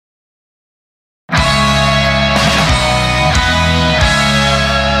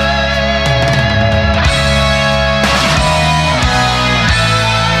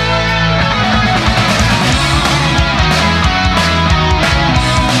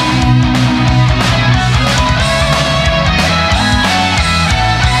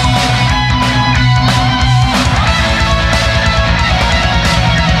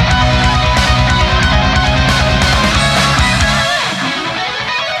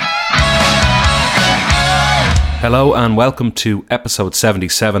Hello and welcome to episode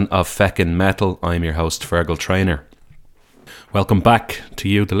 77 of Feckin Metal. I'm your host, Fergal Trainer. Welcome back to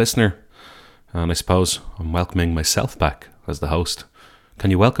you, the listener. And I suppose I'm welcoming myself back as the host. Can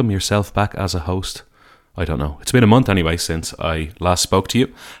you welcome yourself back as a host? I don't know. It's been a month anyway since I last spoke to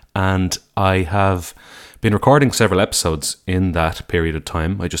you. And I have been recording several episodes in that period of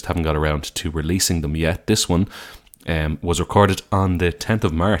time. I just haven't got around to releasing them yet. This one was recorded on the 10th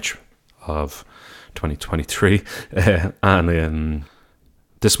of March of 2023, and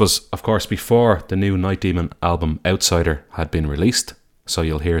this was, of course, before the new Night Demon album Outsider had been released, so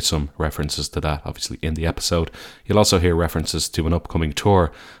you'll hear some references to that obviously in the episode. You'll also hear references to an upcoming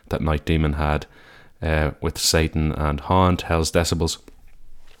tour that Night Demon had with Satan and Haunt, Hell's Decibels.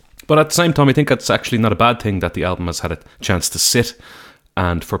 But at the same time, I think it's actually not a bad thing that the album has had a chance to sit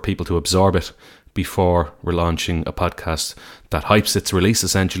and for people to absorb it before relaunching a podcast that hypes its release,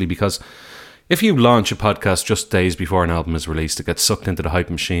 essentially, because if you launch a podcast just days before an album is released, it gets sucked into the hype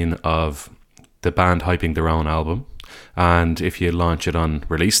machine of the band hyping their own album. And if you launch it on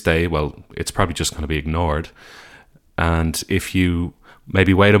release day, well, it's probably just going to be ignored. And if you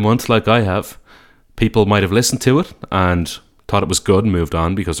maybe wait a month like I have, people might have listened to it and thought it was good and moved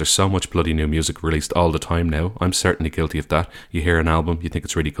on, because there's so much bloody new music released all the time now. I'm certainly guilty of that. You hear an album, you think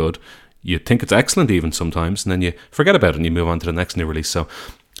it's really good, you think it's excellent even sometimes, and then you forget about it and you move on to the next new release. So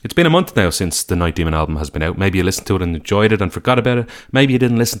it's been a month now since the Night Demon album has been out. Maybe you listened to it and enjoyed it and forgot about it. Maybe you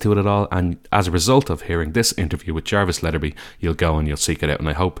didn't listen to it at all, and as a result of hearing this interview with Jarvis Leatherby, you'll go and you'll seek it out, and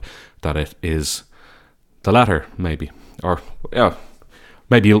I hope that it is the latter, maybe. Or, yeah,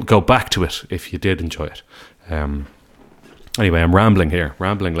 maybe you'll go back to it if you did enjoy it. Anyway, I'm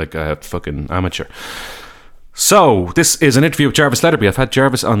rambling like a fucking amateur. So, this is an interview with Jarvis Leatherby. I've had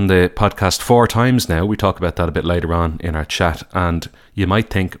Jarvis on the podcast 4 times now. We talk about that a bit later on in our chat. And you might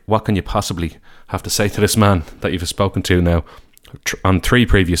think, what can you possibly have to say to this man that you've spoken to now on 3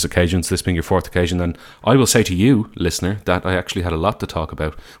 previous occasions, this being your 4th occasion? And I will say to you, listener, that I actually had a lot to talk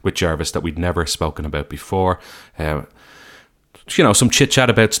about with Jarvis that we'd never spoken about before. Some chit-chat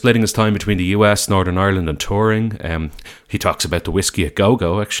about splitting his time between the US, Northern Ireland and touring. He talks about the Whiskey at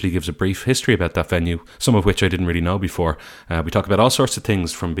Go-Go, actually gives a brief history about that venue, some of which I didn't really know before. We talk about all sorts of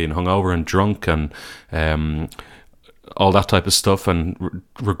things, from being hungover and drunk and all that type of stuff, and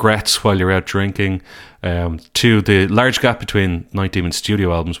regrets while you're out drinking, to the large gap between Night Demon's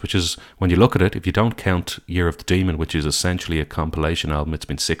studio albums, which is, when you look at it, if you don't count Year of the Demon, which is essentially a compilation album, it's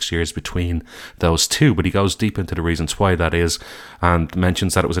been 6 years between those two. But he goes deep into the reasons why that is, and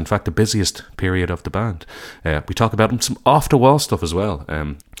mentions that it was in fact the busiest period of the band. We talk about some off-the-wall stuff as well,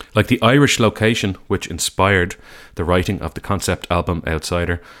 like the Irish location, which inspired the writing of the concept album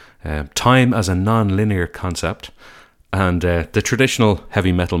Outsider, time as a non-linear concept, and the traditional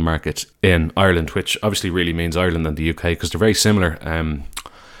heavy metal market in Ireland, which obviously really means Ireland and the UK, because they're very similar. And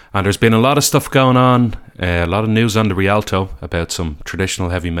there's been a lot of stuff going on, a lot of news on the Rialto about some traditional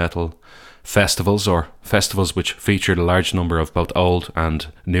heavy metal festivals, or festivals which featured a large number of both old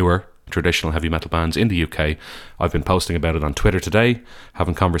and newer traditional heavy metal bands in the UK. I've been posting about it on Twitter today,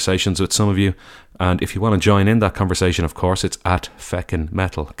 having conversations with some of you, and if you want to join in that conversation, of course, it's at Feckin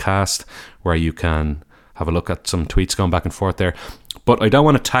Metal Cast, where you can have a look at some tweets going back and forth there. But I don't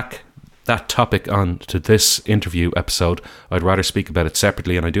want to tack that topic on to this interview episode. I'd rather speak about it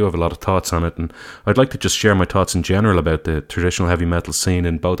separately, and I do have a lot of thoughts on it, and I'd like to just share my thoughts in general about the traditional heavy metal scene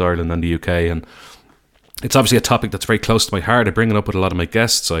in both Ireland and the UK. And it's obviously a topic that's very close to my heart. I bring it up with a lot of my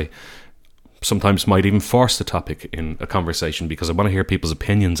guests. I sometimes might even force the topic in a conversation because I want to hear people's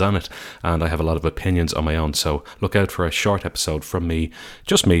opinions on it, and I have a lot of opinions on my own. So look out for a short episode from me,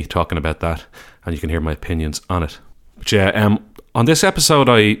 just me talking about that, and you can hear my opinions on it. But yeah, on this episode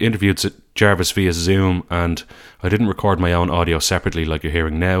I interviewed Jarvis via Zoom, and I didn't record my own audio separately like you're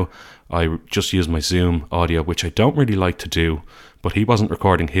hearing now. I just used my Zoom audio, which I don't really like to do, but he wasn't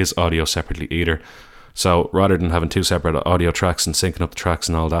recording his audio separately either. So rather than having 2 separate audio tracks and syncing up the tracks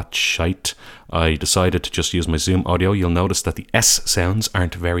and all that shite, I decided to just use my Zoom audio. You'll notice that the S sounds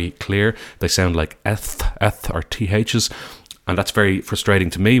aren't very clear. They sound like eth or THs, and that's very frustrating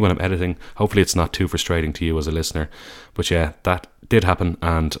to me when I'm editing. Hopefully it's not too frustrating to you as a listener. But yeah, that did happen,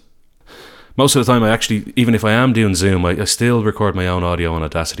 and most of the time I actually, even if I am doing Zoom, I still record my own audio on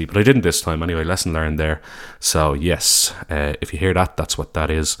Audacity, but I didn't this time anyway. Lesson learned there. So yes, if you hear that, that's what that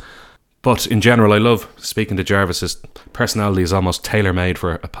is. But in general, I love speaking to Jarvis. His personality is almost tailor-made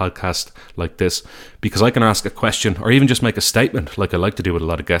for a podcast like this, because I can ask a question or even just make a statement like I like to do with a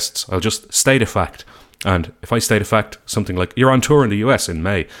lot of guests. I'll just state a fact. And if I state a fact, something like, you're on tour in the US in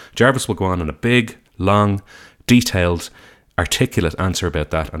May, Jarvis will go on in a big, long, detailed articulate answer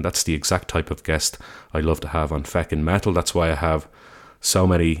about that, and that's the exact type of guest I love to have on Feckin Metal. That's why I have so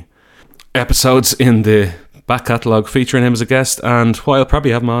many episodes in the back catalogue featuring him as a guest, and why I'll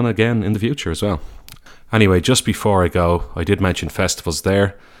probably have him on again in the future as well. Anyway, just before I go, I did mention festivals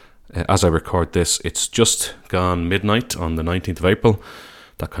there. As I record this, it's just gone midnight on the 19th of April.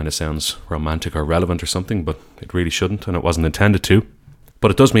 That kind of sounds romantic or relevant or something, but it really shouldn't, and it wasn't intended to.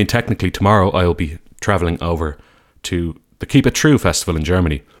 But it does mean technically tomorrow I'll be travelling over to the Keep It True festival in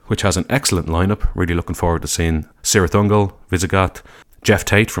Germany, which has an excellent lineup. Really looking forward to seeing Sirathungal, Visigoth, Jeff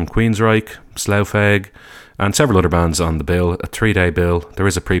Tate from Queensryche, Slough, and several other bands on the bill. A 3-day bill. There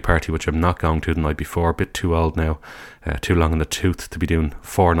is a pre-party which I'm not going to the night before. A bit too old now, too long in the tooth to be doing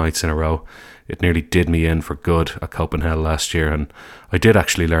 4 nights in a row. It nearly did me in for good at Copenhagen last year, and I did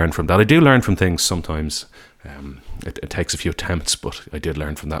actually learn from that. I do learn from things sometimes. It takes a few attempts, but I did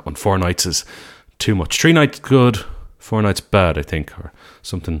learn from that one. 4 nights is too much. 3 nights good, 4 nights bad, I think, or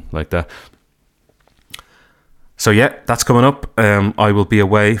something like that. So yeah, that's coming up. I will be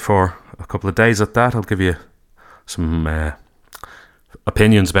away for a couple of days at that. I'll give you some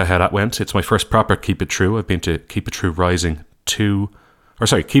opinions about how that went. It's my first proper Keep It True. I've been to Keep It True Rising 2,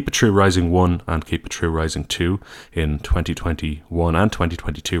 Keep It True Rising 1 and Keep It True Rising 2 in 2021 and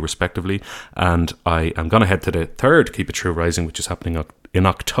 2022 respectively. And I am going to head to the third Keep It True Rising, which is happening in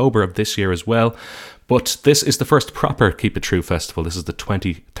October of this year as well. But this is the first proper Keep It True festival. This is the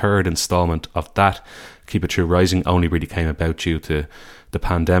 23rd installment of that. Keep It True Rising only really came about due to the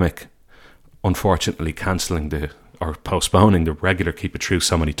pandemic, unfortunately cancelling or postponing the regular Keep It True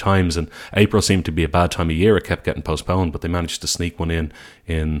so many times, and April seemed to be a bad time of year. It kept getting postponed, but they managed to sneak one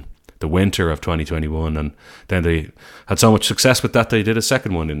in the winter of 2021, and then they had so much success with that they did a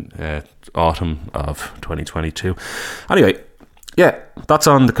second one in autumn of 2022. Anyway, yeah, that's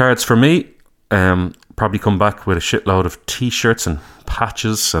on the cards for me. Probably come back with a shitload of t-shirts and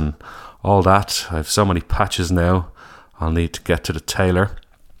patches and all that. I have so many patches now, I'll need to get to the tailor.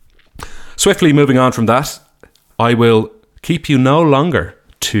 Swiftly moving on from that, I will keep you no longer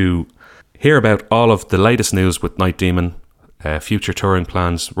to hear about all of the latest news with Night Demon, future touring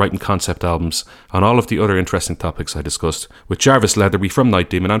plans, writing concept albums, and all of the other interesting topics I discussed with Jarvis Leatherby from Night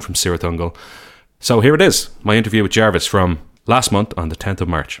Demon and from Sirathungal. So here it is, my interview with Jarvis from last month on the 10th of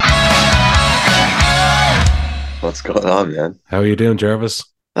March. What's going on, man? How are you doing, Jarvis?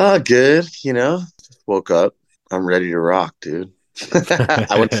 Good. Just woke up. I'm ready to rock, dude.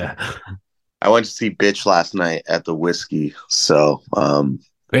 I went to see Bitch last night at the Whiskey. So,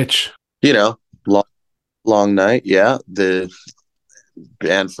 Bitch. Long night. Yeah, the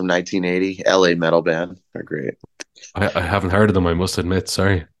band from 1980, LA metal band. They're great. I haven't heard of them, I must admit.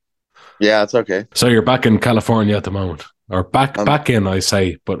 Sorry. Yeah, it's okay. So you're back in California at the moment, or back in, I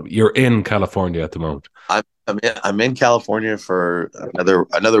say, but you're in California at the moment. I'm in California for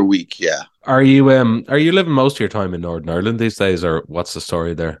another week. Yeah. Are you living most of your time in Northern Ireland these days, or what's the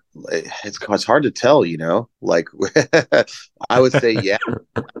story there? It's hard to tell, like I would say yeah.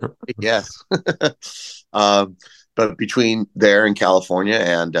 Yes. But between there and California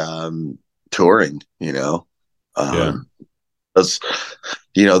and touring, because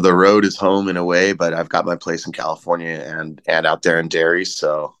the road is home in a way, but I've got my place in California and out there in Derry,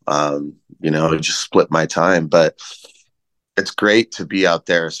 so it just split my time. But it's great to be out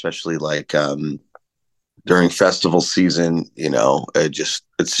there, especially like during festival season.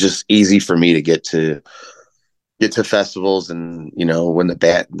 It's just easy for me to get to festivals, and when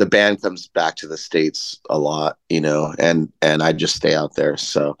the band comes back to the States a lot, and I just stay out there.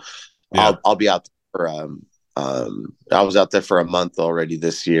 So yeah. I'll be out there for I was out there for a month already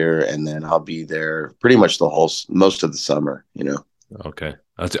this year, and then I'll be there pretty much most of the summer. Okay,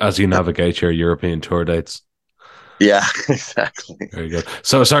 as you navigate your European tour dates. Yeah, exactly. Very good.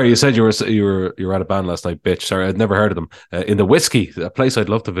 So sorry, you said you were at a band last night, Bitch. Sorry, I'd never heard of them. In the Whiskey, a place I'd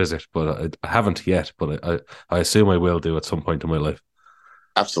love to visit, but I haven't yet. But I assume I will do at some point in my life.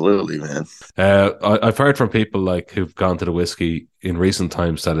 Absolutely, man. I've heard from people like who've gone to the Whiskey in recent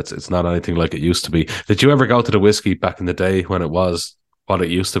times that it's not anything like it used to be. Did you ever go to the Whiskey back in the day when it was what it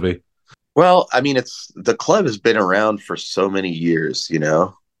used to be? Well, I mean, the club has been around for so many years.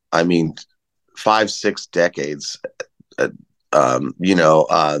 5-6 decades.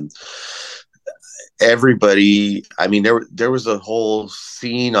 Everybody. I mean, there was a whole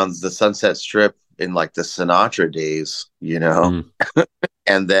scene on the Sunset Strip in like the Sinatra days,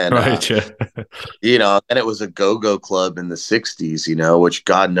 and then, right, and it was a go-go club in the 60s, which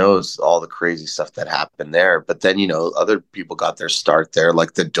God knows all the crazy stuff that happened there. But then, other people got their start there,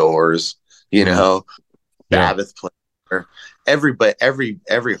 like the Doors, Sabbath played every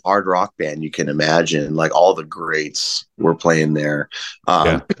hard rock band you can imagine, like all the greats were playing there.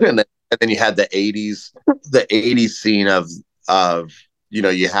 Yeah. And then you had the 80s scene of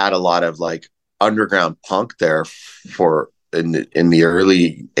you had a lot of like underground punk there for in the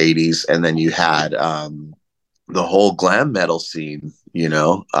early 80s, and then you had the whole glam metal scene,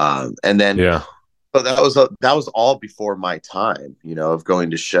 and then Yeah. but that was all before my time, of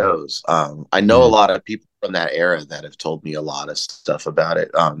going to shows. I know a Mm. lot of people from that era that have told me a lot of stuff about it.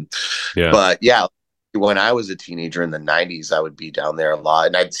 Yeah. But yeah, when I was a teenager in the 90s, I would be down there a lot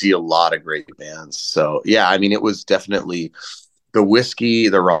and I'd see a lot of great bands. So yeah, I mean, it was definitely the Whiskey,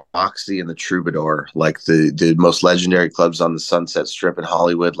 the Roxy, and the Troubadour, like the most legendary clubs on the Sunset Strip in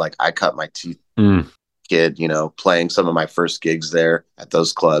Hollywood. Like I cut my teeth Mm. kid, playing some of my first gigs there at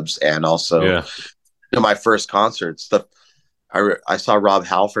those clubs, and also Yeah. my first concerts. I saw Rob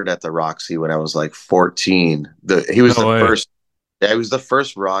Halford at the Roxy when I was like 14. He was No the way. first. Yeah, he was the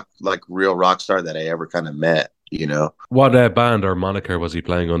first real rock star that I ever kind of met. What band or moniker was he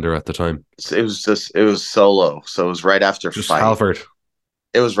playing under at the time? So it was solo. So it was right after Just Fight. Halford.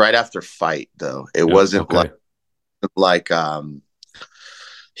 It was right after Fight though. It Yeah. wasn't Okay. like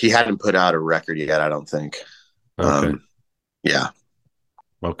he hadn't put out a record yet, I don't think. Okay. Yeah.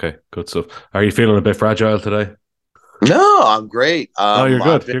 Okay. Good stuff. Are you feeling a bit fragile today? No, I'm great. Oh, you're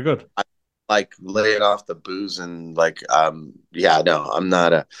I've good. been You're good. like laying off the booze and like yeah, no, I'm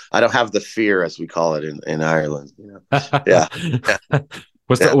not I don't have the fear as we call it in Ireland. Yeah. Yeah. Yeah.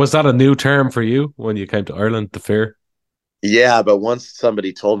 Was that a new term for you when you came to Ireland? The fear. Yeah, but once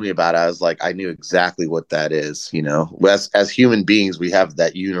somebody told me about it, I was like, I knew exactly what that is. As human beings, we have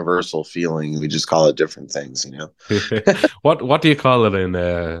that universal feeling. We just call it different things. What do you call it in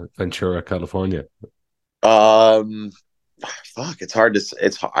Ventura, California? Um, fuck, it's hard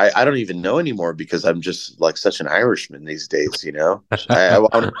to. I don't even know anymore because I'm just like such an Irishman these days. I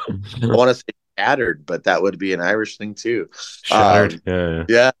want to say shattered, but that would be an Irish thing too. Shattered. Um, Yeah.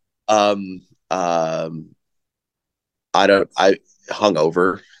 yeah. Um, um, I hung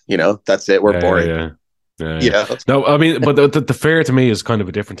over. That's it. We're Yeah. Yeah. boring. Yeah. Yeah, You yeah. know. No, I mean, but the fear to me is kind of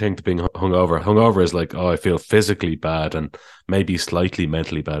a different thing to being hungover. Hungover is like, oh, I feel physically bad and maybe slightly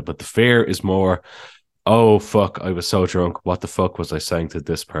mentally bad. But the fear is more, oh, fuck, I was so drunk. What the fuck was I saying to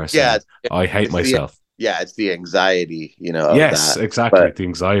this Yeah, person? I hate it's the myself. it's the anxiety, of Yes, that. exactly. But The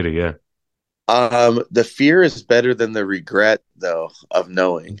anxiety. Yeah. the fear is better than the regret though of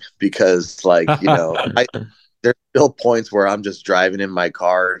knowing because I there's still points where I'm just driving in my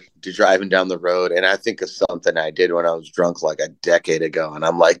car, driving down the road, and I think of something I did when I was drunk like a decade ago, and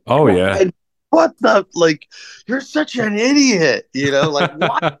I'm like, Oh, yeah. why? What the like? You're such an idiot, like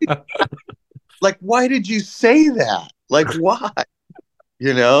why? Like why did you say that? Like why?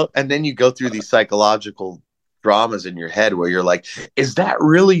 And then you go through these psychological dramas in your head where you're like, is that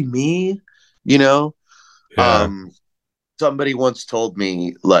really me? You know, Yeah. um, somebody once told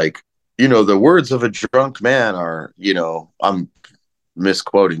me, like, the words of a drunk man are, I'm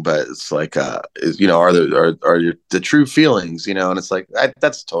misquoting, but it's like, are the true feelings, and it's like,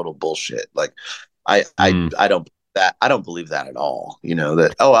 that's total bullshit. Like, Mm. I don't believe that at all.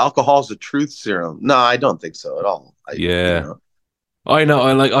 That, oh, alcohol's a truth serum. No, I don't think so at all. Yeah. I know.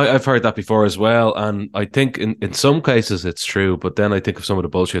 I've heard that before as well, and I think in some cases it's true. But then I think of some of the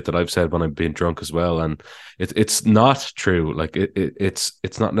bullshit that I've said when I'm being drunk as well, and it's not true. Like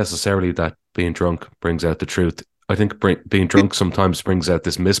it's not necessarily that being drunk brings out the truth. I think being drunk sometimes brings out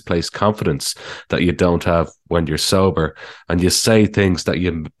this misplaced confidence that you don't have when you're sober, and you say things that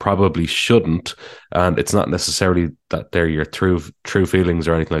you probably shouldn't, and it's not necessarily that they're your true feelings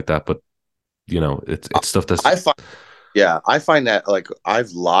or anything like that. But it's stuff that's I find Yeah, I find that like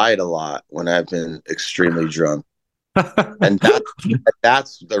I've lied a lot when I've been extremely drunk. And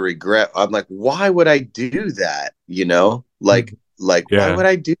that's the regret. I'm like, why would I do that? Like yeah,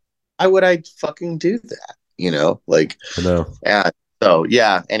 why would I fucking do that? Like I know. and so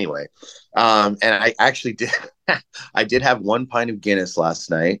yeah, anyway. And I actually did I did have one pint of Guinness last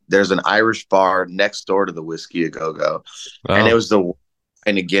night. There's an Irish bar next door to the Whiskey a Go Go. And it Oh, was the worst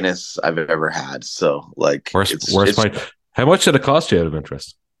pint of Guinness I've ever had. So like worst it's point. How much did it cost you out of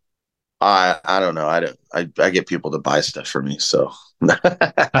interest? I don't know. I get people to buy stuff for me, so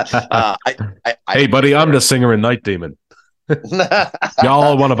I Hey, didn't buddy, get I'm there. the singer in Night Demon.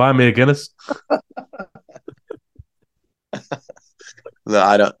 Y'all want to buy me a Guinness? No,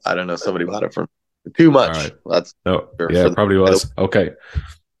 I don't know. Somebody bought it for me. Too All much. right. That's No, for yeah, it probably the was. Okay.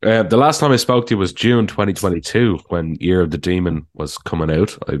 The last time I spoke to you was June 2022 when Year of the Demon was coming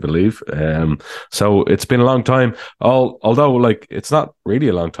out, I believe. So it's been a long time. Although, like, it's not really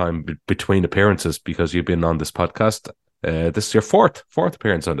a long time between appearances because you've been on this podcast. This is your fourth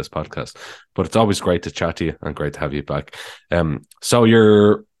appearance on this podcast, but it's always great to chat to you and great to have you back. So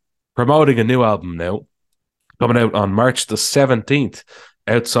you're promoting a new album now, coming out on March the 17th.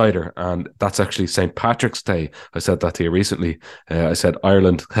 Outsider, and that's actually St. Patrick's Day. I said that to you recently. I said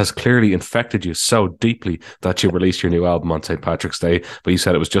Ireland has clearly infected you so deeply that you released your new album on St. Patrick's Day, but you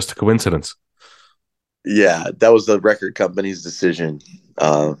said it was just a coincidence. Yeah, that was the record company's decision.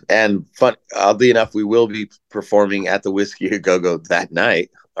 And fun, oddly enough, we will be performing at the Whiskey A Go Go that night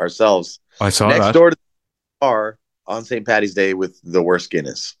ourselves. I saw next that. door to the bar on St. Patty's Day with the worst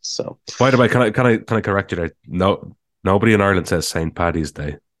Guinness. So, by the way, can I correct you there? No, nobody in Ireland says St. Paddy's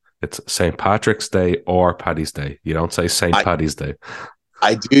Day. It's St. Patrick's Day or Paddy's Day. You don't say St. Paddy's Day.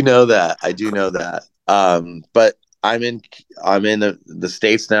 I do know that. But I'm in the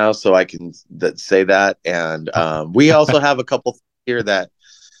States now, so I can say that. And we also have a couple here that.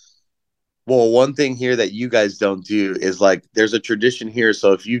 Well, one thing here that you guys don't do is like there's a tradition here.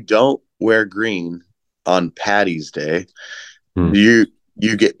 So if you don't wear green on Paddy's Day, you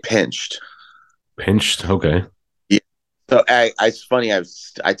get pinched. Pinched, okay. So it's funny.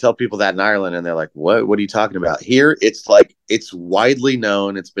 I tell people that in Ireland, and they're like, "What? What are you talking about?" Here, it's like it's widely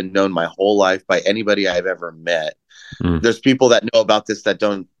known. It's been known my whole life by anybody I've ever met. There's people that know about this that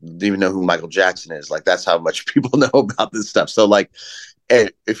don't even know who Michael Jackson is. Like that's how much people know about this stuff. So like,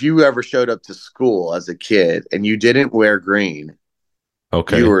 if you ever showed up to school as a kid and you didn't wear green,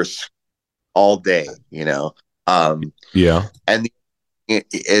 okay, you were all day. You know, yeah, and it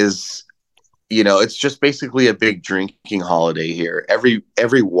is. You know, it's just basically a big drinking holiday here.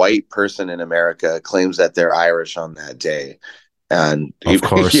 Every white person in America claims that they're Irish on that day, and of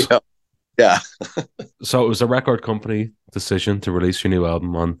course, you know, yeah. So it was a record company decision to release your new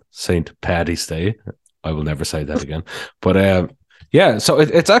album on St. Paddy's Day. I will never say that again. But yeah, so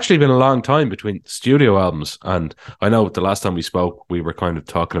it's actually been a long time between studio albums, and I know the last time we spoke, we were kind of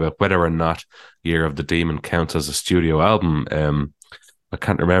talking about whether or not Year of the Demon counts as a studio album. I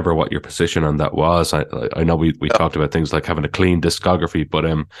can't remember what your position on that was. I know we talked about things like having a clean discography, but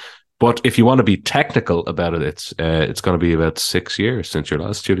if you want to be technical about it, it's going to be about 6 years since your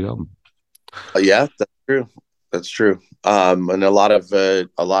last studio album. Yeah, that's true. That's true. And a lot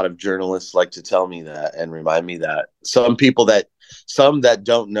of journalists like to tell me that and remind me that some that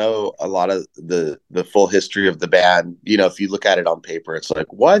don't know a lot of the full history of the band. You know, if you look at it on paper, it's like,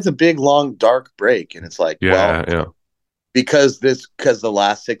 why the big long dark break? And it's like, yeah. Because the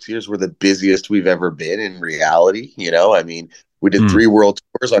last 6 years were the busiest we've ever been in reality. You know, I mean, we did 3 world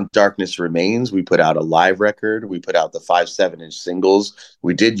tours on Darkness Remains. We put out a live record. We put out the 5 7-inch singles.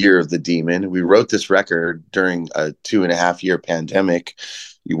 We did Year of the Demon. We wrote this record during a 2.5-year pandemic,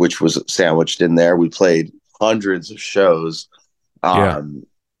 which was sandwiched in there. We played hundreds of shows.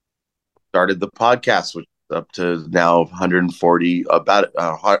 Started the podcast, which is up to now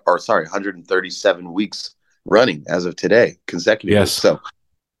 137 weeks running as of today consecutively. Yes. So,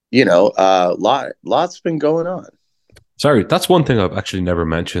 you know, lots been going on. Sorry, that's one thing I've actually never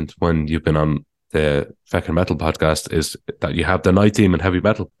mentioned when you've been on the Feckin Metal podcast is that you have the Night Demon Heavy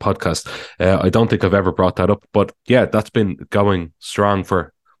Metal podcast. I don't think I've ever brought that up, but yeah, that's been going strong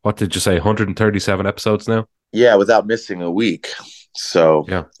for, what did you say, 137 episodes now? Yeah, without missing a week. So,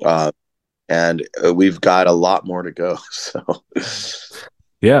 yeah. And we've got a lot more to go. So,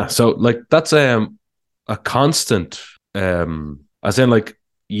 yeah, so like that's a constant, as in like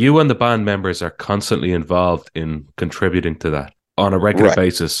you and the band members are constantly involved in contributing to that on a regular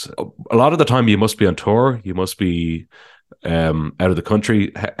basis. A lot of the time you must be on tour, you must be out of the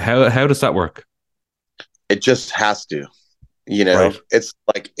country. How does that work? It just has to, you know, It's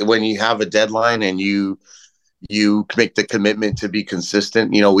like when you have a deadline and you make the commitment to be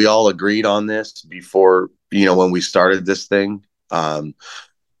consistent. You know, we all agreed on this before, you know, when we started this thing,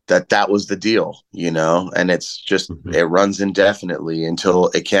 that was the deal, you know, and it's just, it runs indefinitely until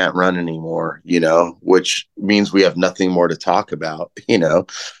it can't run anymore, you know, which means we have nothing more to talk about, you know.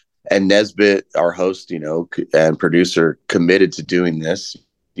 And Nesbitt, our host, you know, and producer, committed to doing this,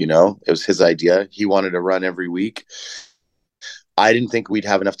 you know. It was his idea. He wanted to run every week. I didn't think we'd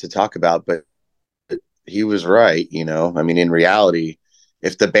have enough to talk about, but he was right, you know. I mean, in reality,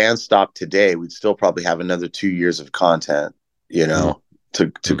 if the band stopped today, we'd still probably have another 2 years of content, you know,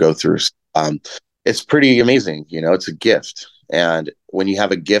 to go through. It's pretty amazing, you know. It's a gift, and when you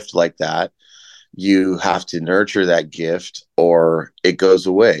have a gift like that, you have to nurture that gift or it goes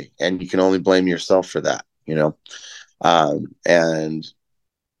away, and you can only blame yourself for that, you know. And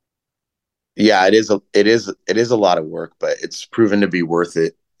Yeah, it is a lot of work, but it's proven to be worth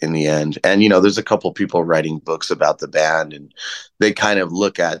it in the end. And there's a couple people writing books about the band, and they kind of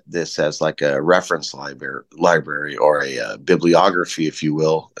look at this as like a reference library or a bibliography, if you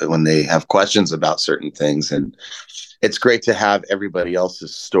will, when they have questions about certain things. And it's great to have everybody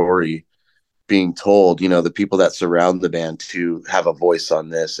else's story being told. The people that surround the band to have a voice on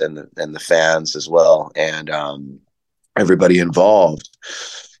this, and the fans as well, and everybody involved.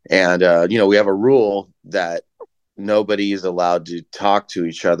 And we have a rule that nobody is allowed to talk to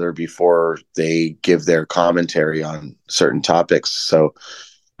each other before they give their commentary on certain topics. So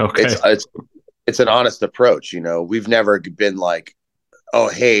it's Okay. it's it's an honest approach. We've never been like, oh,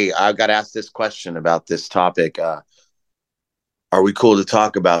 hey, I got asked this question about this topic. Are we cool to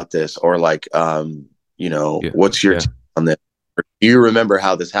talk about this? Or like, Yeah. what's your Yeah. take on this? Do you remember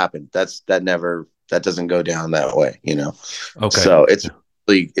how this happened? That doesn't go down that way. Okay. So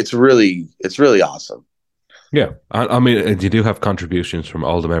it's really awesome. Yeah, I mean, and you do have contributions from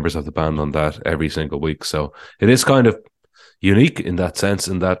all the members of the band on that every single week, so it is kind of unique in that sense.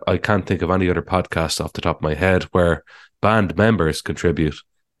 In that I can't think of any other podcast off the top of my head where band members contribute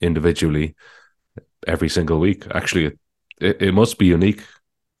individually every single week. Actually, it must be unique.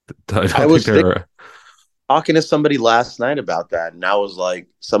 I I don't think was there thinking, are. talking to somebody last night about that, and I was like,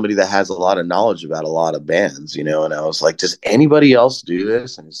 somebody that has a lot of knowledge about a lot of bands, and I was like, does anybody else do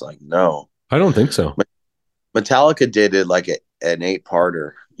this? And he's like, no. I don't think so. Metallica did it like an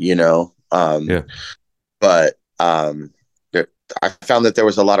eight-parter. Yeah, But I found that there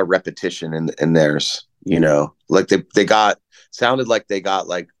was a lot of repetition in theirs. Like they got sounded like they got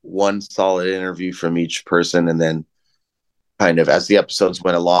like one solid interview from each person, and then kind of as the episodes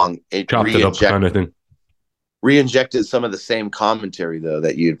went along, it chopped it up kind of thing. re-injected some of the same commentary though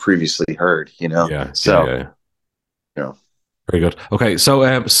that you had previously heard. Yeah, yeah, So yeah, yeah. you know, Very good. Okay,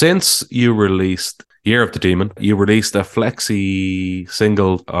 so since you released Year of the Demon, you released a flexi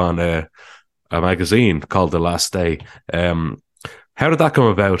single on a magazine called The Last Day. Um, how did that come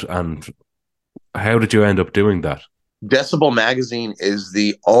about, and how did you end up doing that? Decibel Magazine is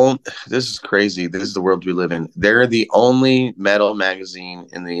the only. This is crazy. This is the world we live in. They're the only metal magazine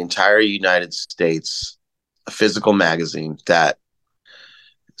in the entire United States, a physical magazine that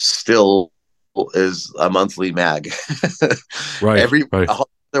still is a monthly mag. Right, Every right. all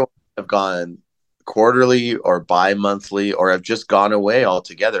other ones have gone quarterly or bi-monthly or have just gone away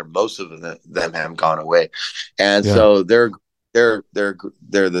altogether. Most of them have gone away, and Yeah, so they're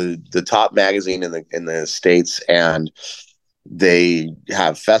the top magazine in the states, and they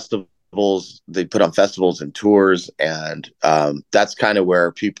have festivals. They put on festivals and tours, and that's kind of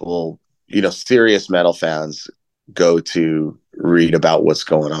where people, serious metal fans go to read about what's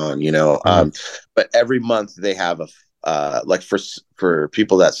going on. mm, But every month they have like for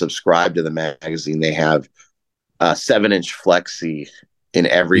people that subscribe to the magazine, they have a 7-inch flexi in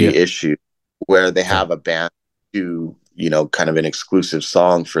every yeah, issue where they yeah. have a band do kind of an exclusive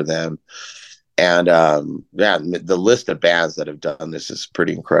song for them. And yeah, the list of bands that have done this is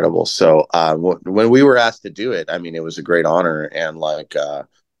pretty incredible. So when we were asked to do it, I mean, it was a great honor, and like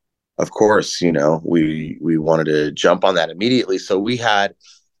of course, we wanted to jump on that immediately. So we had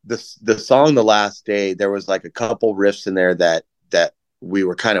the song "The Last Day." There was like a couple riffs in there that we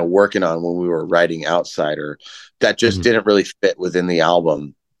were kind of working on when we were writing Outsider that just Mm, didn't really fit within the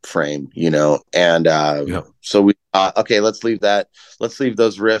album frame. And yeah, so we okay, let's leave that. Let's leave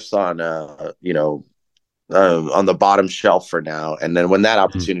those riffs on the bottom shelf for now. And then when that mm,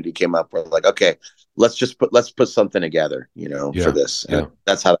 opportunity came up, we're like, okay, let's put something together, for yeah, this. And yeah.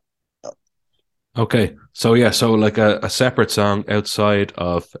 that's how. Okay, so yeah, so like a separate song outside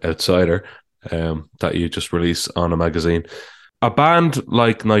of Outsider, that you just release on a magazine. A band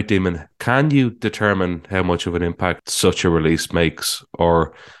like Night Demon, can you determine how much of an impact such a release makes,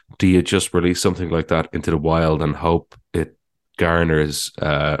 or do you just release something like that into the wild and hope it garners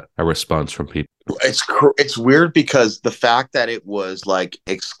a response from people? It's weird because the fact that it was like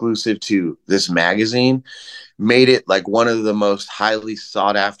exclusive to this magazine made it like one of the most highly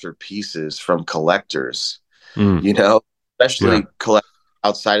sought after pieces from collectors, Mm, you know, yeah, especially collect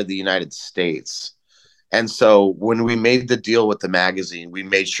outside of the United States. And so when we made the deal with the magazine, we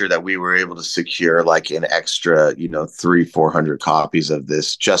made sure that we were able to secure like an extra, 300-400 copies of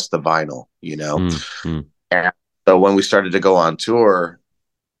this, just the vinyl. mm, mm, And so when we started to go on tour,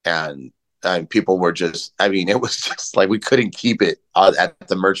 and people were just, I mean, it was just like we couldn't keep it at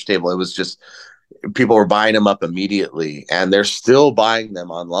the merch table. It was just people were buying them up immediately, and they're still buying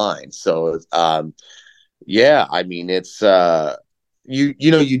them online. So yeah, I mean, it's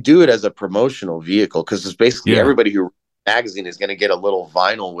you do it as a promotional vehicle because it's basically yeah, everybody who magazine is going to get a little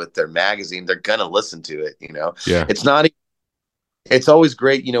vinyl with their magazine, they're going to listen to it. Yeah. It's not. It's always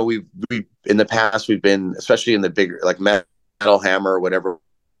great. We in the past we've been, especially in the bigger like Metal Hammer or whatever,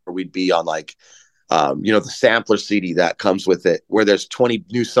 we'd be on like the sampler CD that comes with it, where there's 20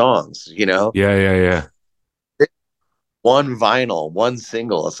 new songs. Yeah, yeah, yeah. One vinyl, one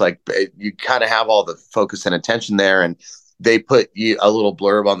single. It's like you kind of have all the focus and attention there, and they put you a little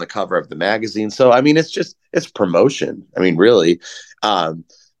blurb on the cover of the magazine. So I mean, it's promotion. I mean, really,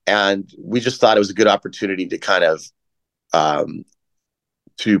 and we just thought it was a good opportunity to kind of um,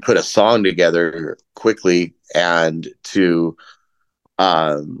 to put a song together quickly and to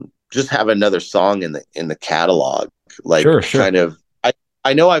just have another song in the catalog, like Sure, sure. kind of.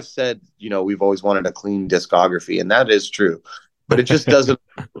 I know I've said, we've always wanted a clean discography, and that is true, but it just doesn't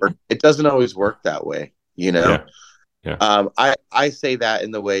work. It doesn't always work that way, Yeah, yeah. I say that in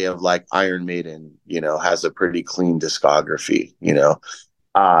the way of like Iron Maiden, has a pretty clean discography,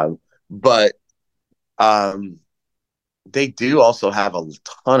 but um, they do also have a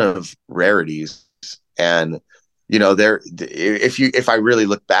ton of rarities, and there, if I really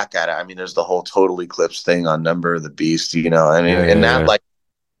look back at it, I mean, there's the whole Total Eclipse thing on Number of the Beast, I mean, Yeah, yeah, and that yeah. like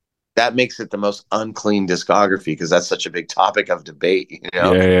that makes it the most unclean discography because that's such a big topic of debate.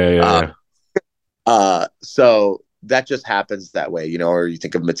 Yeah, yeah, yeah, Uh, yeah. so that just happens that way, or you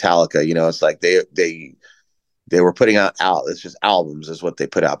think of Metallica, it's like they were putting out it's just albums is what they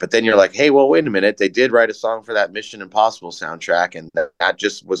put out. But then you're like, hey, well, wait a minute. They did write a song for that Mission Impossible soundtrack, and that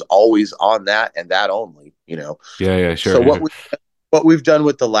just was always on that and that only. Yeah, yeah, sure, So yeah. what we've done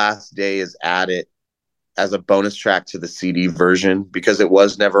with The Last Day is add it as a bonus track to the CD version because it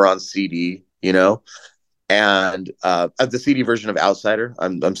was never on CD. And the CD version of Outsider,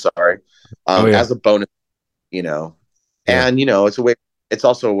 I'm sorry, Oh yeah, as a bonus, you know, yeah. and it's a way. It's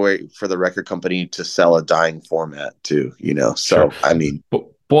also a way for the record company to sell a dying format too. Sure. So I mean, But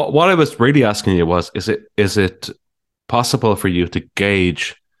what I was really asking you was, is it possible for you to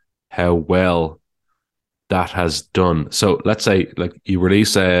gauge how well that has done? So let's say like you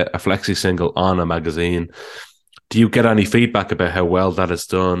release a flexi single on a magazine. Do you get any feedback about how well that is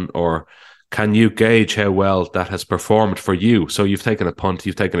done, or can you gauge how well that has performed for you? So you've taken a punt,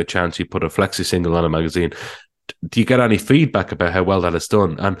 you've taken a chance, you put a flexi single on a magazine. Do you get any feedback about how well that is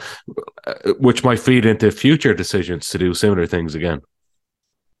done, and which might feed into future decisions to do similar things again?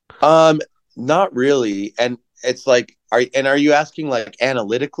 um, not really. And it's like, are you asking like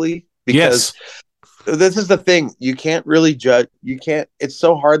analytically? Because Yes. this is the thing, you can't really judge. You can't. It's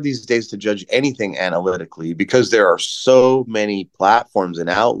so hard these days to judge anything analytically because there are so many platforms and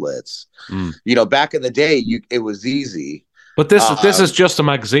outlets. Mm. Back in the day, it was easy. But this is Um, just a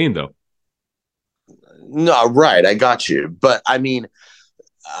magazine, though. no, right, I got you, but I mean,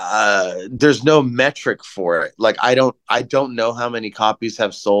 there's no metric for it. Like I don't know how many copies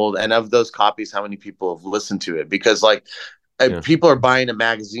have sold, and of those copies, how many people have listened to it because like Yeah. people are buying a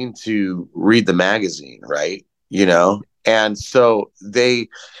magazine to read the magazine, right? And so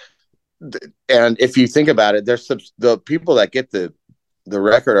and if you think about it, there's the people that get the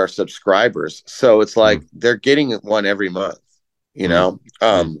record are subscribers, so it's like Mm. they're getting one every month. You Mm. know,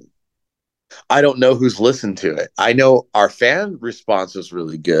 Mm. I don't know who's listened to it. I know our fan response was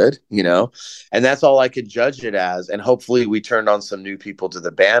really good, and that's all I could judge it as. And hopefully, we turned on some new people to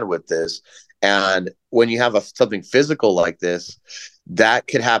the band with this. And when you have something physical like this, that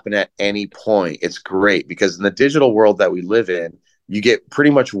could happen at any point. It's great because in the digital world that we live in, you get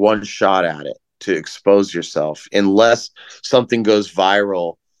pretty much one shot at it to expose yourself, unless something goes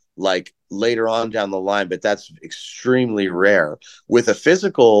viral like later on down the line. But that's extremely rare. With a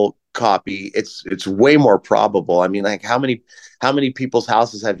physical copy, it's way more probable. I mean, like how many people's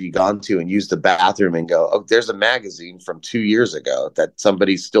houses have you gone to and used the bathroom and go, oh, there's a magazine from 2 years ago that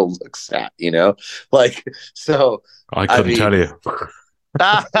somebody still looks at, like, so I I couldn't tell mean, you.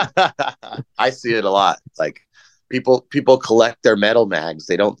 I see it a lot. Like people collect their metal mags.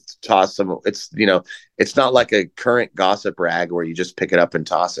 They don't toss them. It's not like a current gossip rag where you just pick it up and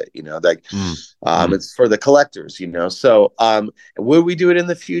toss it. Like Mm. Mm. it's for the collectors. So will we do it in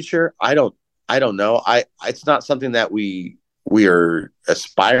the future? I don't know. It's not something that we are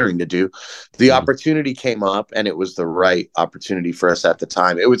aspiring to do. The Mm. opportunity came up and it was the right opportunity for us at the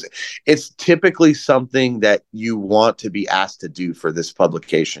time. It's typically something that you want to be asked to do for this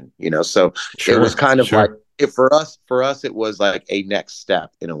publication. So it was Sure, kind of like sure. for us it was like a next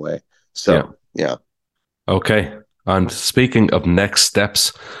step in a way. Yeah. So yeah. Okay. And speaking of next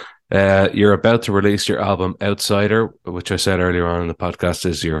steps, you're about to release your album Outsider, which I said earlier on in the podcast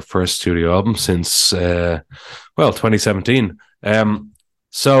is your first studio album since 2017.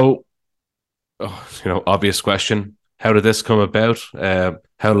 So, obvious question: how did this come about?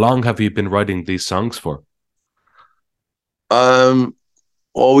 How long have you been writing these songs for? Um,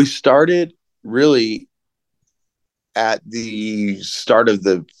 well, we started really at the start of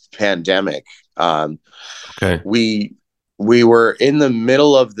the pandemic. Um, Okay. we we were in the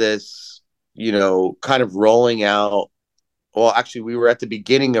middle of this, kind of rolling out. Well, actually, we were at the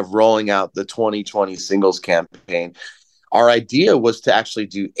beginning of rolling out the 2020 singles campaign. Our idea was to actually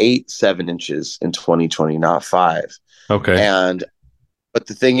do 8 7 inches in 2020, not five. Okay. And but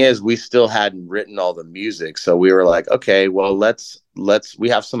the thing is, we still hadn't written all the music, so we were like, okay, well, let's we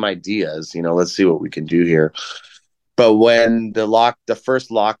have some ideas, let's see what we can do here. But when the first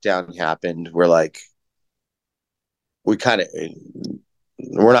lockdown happened, we kind of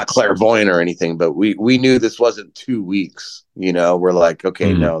we're not clairvoyant or anything, but we knew this wasn't 2 weeks. We're like,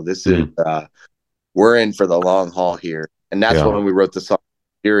 okay, Mm. no, this is Mm. we're in for the long haul here, and that's Yeah. when we wrote the song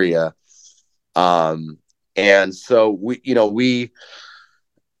Syria. And so we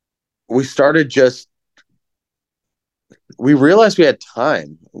started just we realized we had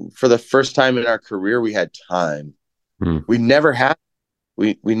time for the first time in our career. We had time. Mm. We never had.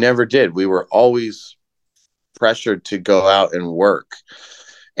 We never did. We were always pressured to go out and work.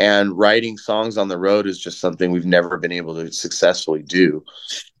 And writing songs on the road is just something we've never been able to successfully do.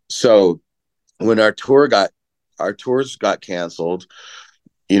 So when our tours got canceled,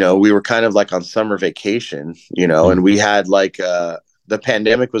 we were kind of like on summer vacation, Mm. and we had the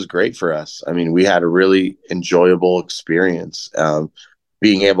pandemic was great for us. I mean, we had a really enjoyable experience,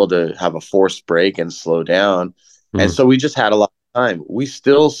 being able to have a forced break and slow down. And Mm. so we just had a lot of time. We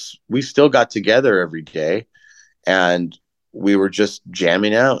still got together every day, and we were just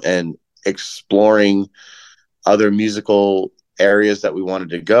jamming out and exploring other musical areas that we wanted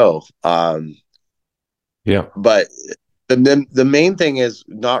to go. Yeah. But the main thing is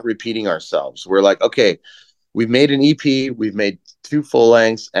not repeating ourselves. We're like, okay, we've made an EP, we've made two full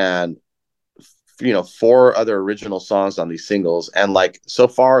lengths, and four other original songs on these singles, and so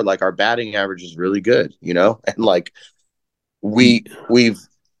far, our batting average is really good, and we we've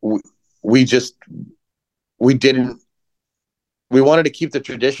we, we just we didn't we wanted to keep the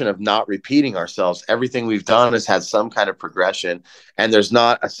tradition of not repeating ourselves. Everything we've done has had some kind of progression, and there's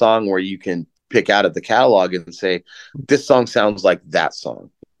not a song where you can pick out of the catalog and say, this song sounds like that song,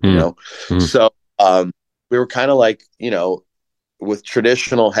 you Mm. know? Mm. So we were kind of with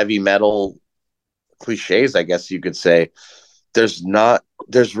traditional heavy metal cliches, I guess you could say, there's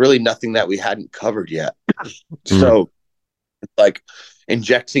really nothing that we hadn't covered yet. Mm. So like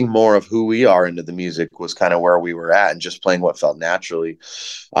injecting more of who we are into the music was kind of where we were at, and just playing what felt naturally.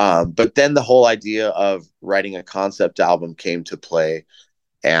 But then the whole idea of writing a concept album came to play,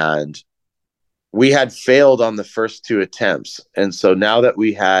 and we had failed on the first two attempts. And so now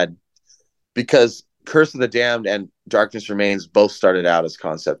that because Curse of the Damned and Darkness Remains both started out as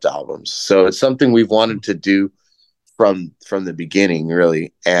concept albums. So it's something we've wanted to do from the beginning,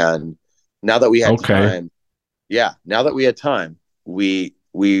 really. And now that we had Okay. time, now that we had time, we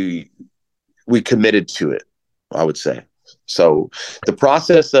committed to it, I would say. So the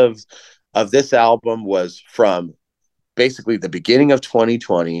process of this album was from basically the beginning of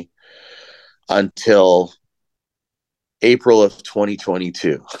 2020 until April of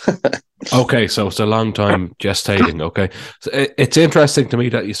 2022. Okay, so it's a long time gestating. Okay, so it's interesting to me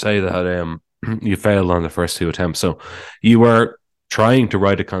that you say that you failed on the first two attempts. So you were trying to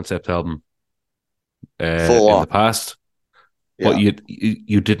write a concept album Full in on. the past, but Yeah.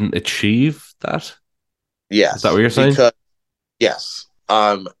 you didn't achieve that. Is that what Yes. you're saying? Yes.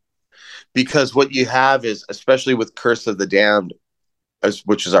 Because what you have is, especially with Curse of the Damned,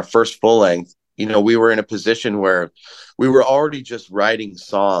 which is our first full length, we were in a position where we were already just writing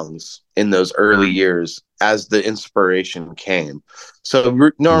songs in those early years as the inspiration came. So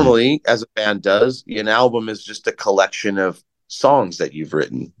Mm. normally, as a band does, an album is just a collection of songs that you've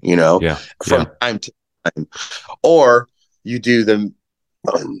written, Yeah, from yeah. time to time. Or you do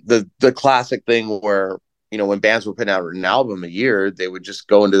the classic thing where when bands were putting out an album a year, they would just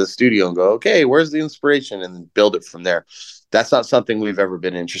go into the studio and go, okay, where's the inspiration, and build it from there. That's not something we've ever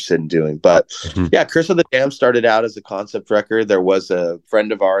been interested in doing. But Mhm. yeah, Curse of the Dam started out as a concept record. There was a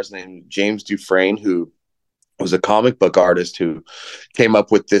friend of ours named James Dufresne, who was a comic book artist, who came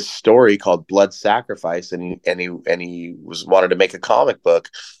up with this story called Blood Sacrifice, and he was wanted to make a comic book.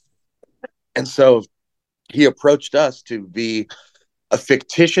 And so he approached us to be a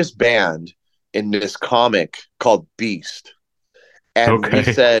fictitious band in this comic called Beast. And we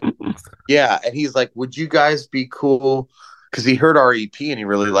Okay. said, yeah. And he's like, would you guys be cool because he heard our EP and he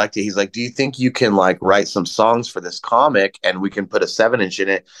really liked it. He's like, do you think you can like write some songs for this comic and we can put a 7-inch in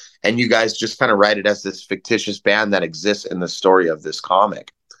it and you guys just kind of write it as this fictitious band that exists in the story of this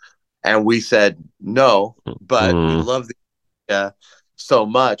comic? And we said no, but we love the idea so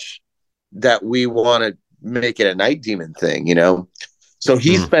much that we want to make it a Night Demon thing, you know? So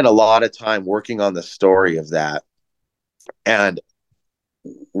he spent a lot of time working on the story of that. And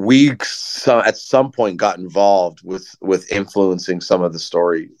we at some point got involved with influencing some of the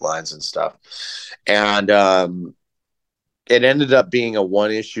storylines and stuff. And it ended up being a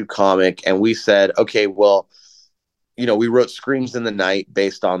 1-issue comic. And we said, okay, well, you know, we wrote Screams in the Night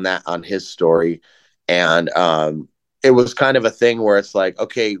based on that, on his story. And it was kind of a thing where it's like,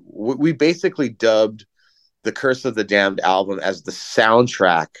 okay, we basically dubbed the Curse of the Damned album as the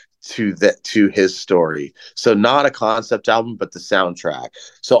soundtrack to his story. So not a concept album, but the soundtrack.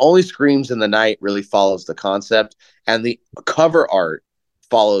 So only Screams in the Night really follows the concept, and the cover art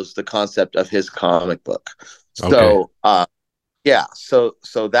follows the concept of his comic book. Okay. So yeah, so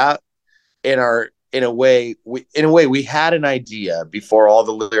that in a way we had an idea before all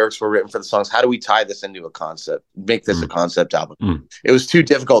the lyrics were written for the songs. How do we tie this into a concept, make this a concept album? It was too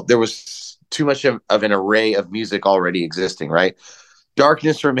difficult. There was too much of an array of music already existing, right?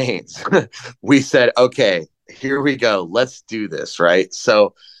 Darkness Remains. We said, okay, here we go. Let's do this, right?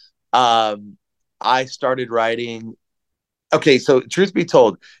 So I started writing. Okay, so truth be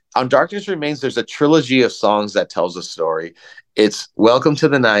told, on Darkness Remains, there's a trilogy of songs that tells a story. It's Welcome to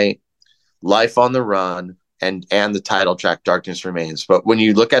the Night, Life on the Run, and the title track, Darkness Remains. But when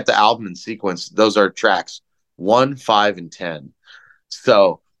you look at the album in sequence, those are tracks 1, 5, and 10.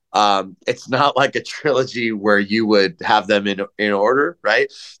 So it's not like a trilogy where you would have them in order, right?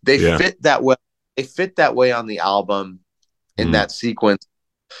 They fit that way. They fit that way on the album in that sequence.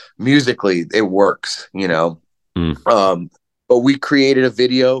 Musically, it works, you know. But we created a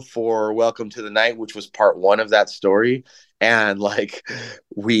video for Welcome to the Night, which was part 1 of that story, and like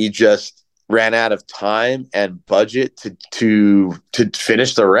we just ran out of time and budget to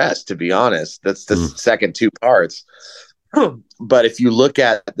finish the rest. To be honest, that's the second 2 parts. But if you look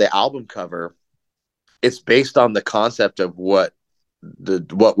at the album cover, it's based on the concept of what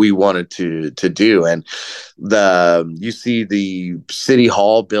we wanted to do. And you see the City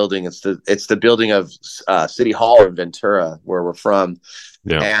Hall building. It's the building of City Hall in Ventura, where we're from.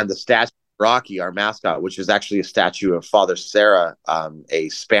 Yeah. And the statue of Rocky, our mascot, which is actually a statue of Father Serra, a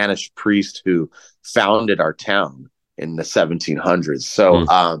Spanish priest who founded our town in the 1700s. So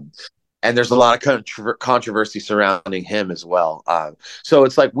and there's a lot of controversy surrounding him as well. So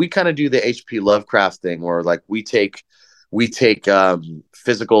it's like we kind of do the H.P. Lovecraft thing, where like we take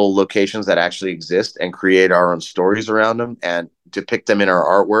physical locations that actually exist and create our own stories around them and depict them in our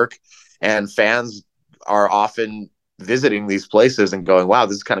artwork. And fans are often visiting these places and going, wow,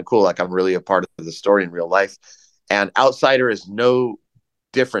 this is kind of cool. Like I'm really a part of the story in real life. And Outsider is no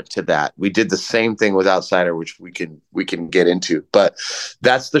different to that. We did the same thing with Outsider, which we can get into, but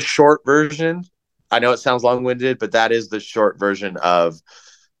that's the short version. I know it sounds long-winded, but that is the short version of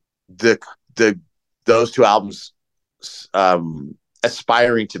those 2 albums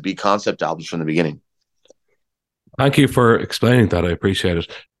aspiring to be concept albums from the beginning. Thank you for explaining that. I appreciate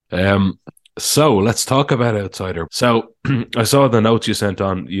it. So let's talk about Outsider. So I saw the notes you sent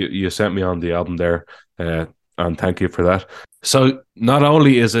on. You sent me on the album there, and thank you for that. So not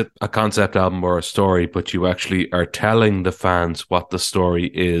only is it a concept album or a story, but you actually are telling the fans what the story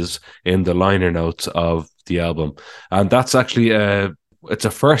is in the liner notes of the album. And that's actually it's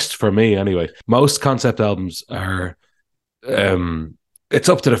a first for me anyway. Most concept albums are it's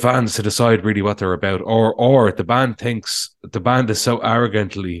up to the fans to decide really what they're about, or the band is so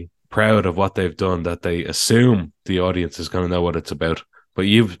arrogantly proud of what they've done that they assume the audience is going to know what it's about. But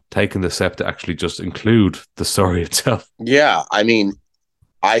you've taken the step to actually just include the story itself. Yeah, I mean,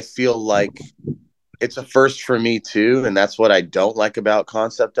 I feel like it's a first for me too, and that's what I don't like about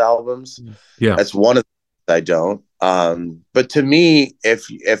concept albums. Yeah, that's one of the things I don't. But to me,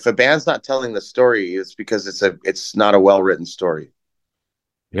 if a band's not telling the story, it's because it's not a well written story.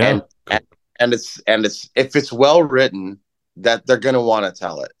 Yeah, and it's if it's well written, that they're going to want to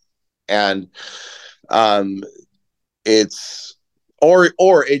tell it, and it's. Or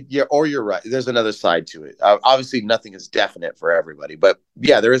you're right. There's another side to it. Obviously, nothing is definite for everybody, but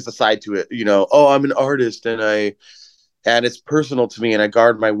yeah, there is the side to it. You know, I'm an artist and it's personal to me, and I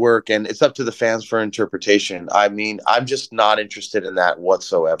guard my work, and it's up to the fans for interpretation. I mean, I'm just not interested in that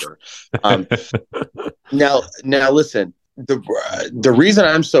whatsoever. Now, listen. The reason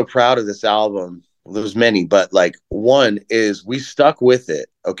I'm so proud of this album, there's many, but like one is we stuck with it.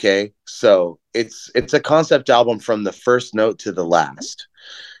 Okay, so it's a concept album from the first note to the last.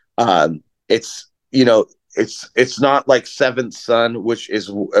 It's, you know, it's not like Seventh Son, which is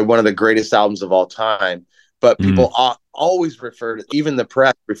one of the greatest albums of all time, but people always refer to, even the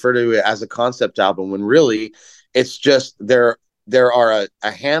press refer to it as a concept album, when really it's just there are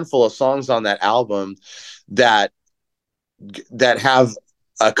a handful of songs on that album that have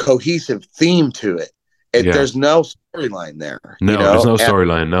a cohesive theme to it. There's no storyline there, you No, there's know, no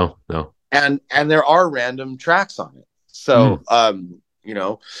storyline. No. And there are random tracks on it. So, you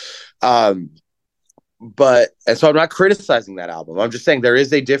know, and so I'm not criticizing that album. I'm just saying there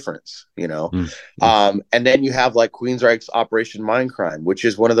is a difference, you know. And then you have like Queensryche's Operation Mindcrime, which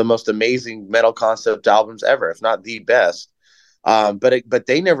is one of the most amazing metal concept albums ever, if not the best. But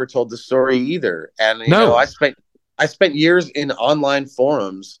they never told the story either. And you know, I spent years in online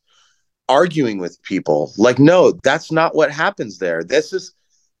forums arguing with people like, no, that's not what happens there. This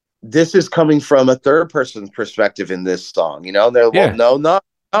is coming from a third person's perspective in this song, you know. And they're well, no, not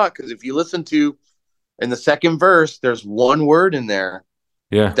because if you listen to in the second verse, there's one word in there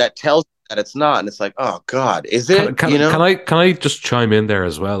that tells you that it's not, and it's like, oh God, is it? Can I just chime in there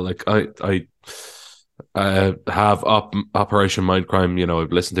as well? Like I have Operation Mindcrime, you know,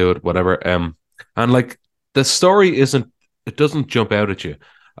 I've listened to it, whatever. And like the story doesn't jump out at you.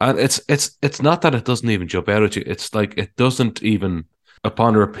 And it's not that it doesn't even jump out at you. It's like it doesn't even,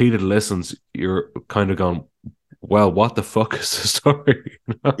 upon repeated listens, you're kind of going, well, what the fuck is the story?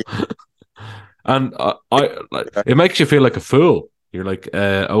 You know? And it makes you feel like a fool. You're like,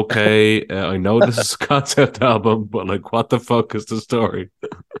 okay, I know this is a concept album, but like, what the fuck is the story?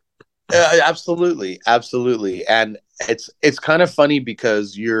 Absolutely. And it's kind of funny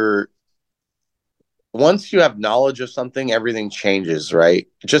because once you have knowledge of something, everything changes, right?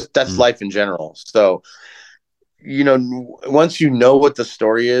 Just that's life in general. So, you know, once you know what the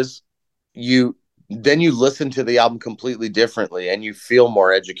story is, then you listen to the album completely differently and you feel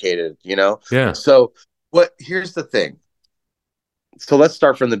more educated, you know? Yeah. So here's the thing. So let's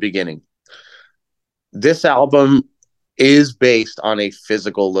start from the beginning. This album is based on a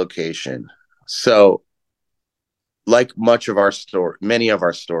physical location. So like many of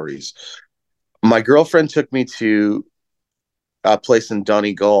our stories, my girlfriend took me to a place in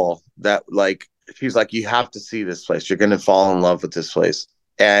Donegal that like, she's like, you have to see this place. You're going to fall in love with this place.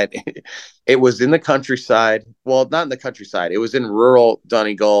 And it was in the countryside. Well, not in the countryside. It was in rural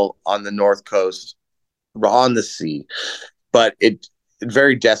Donegal on the north coast, on the sea, but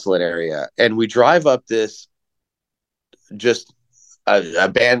very desolate area. And we drive up this just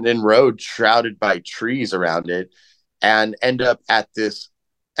abandoned road shrouded by trees around it, and end up at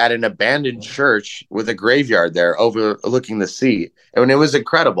an abandoned church with a graveyard there overlooking the sea. And it was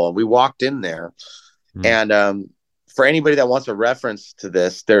incredible. We walked in there, and for anybody that wants a reference to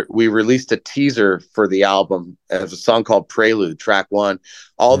this, we released a teaser for the album as a song called Prelude, track 1.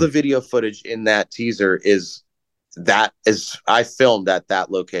 All the video footage in that teaser is I filmed at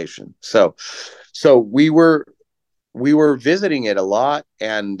that location. So we were visiting it a lot,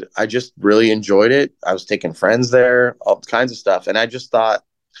 and I just really enjoyed it. I was taking friends there, all kinds of stuff. And I just thought,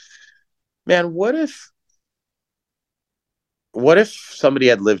 man, what if somebody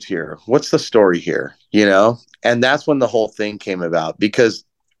had lived here? What's the story here? You know? And that's when the whole thing came about, because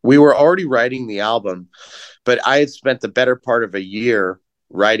we were already writing the album, but I had spent the better part of a year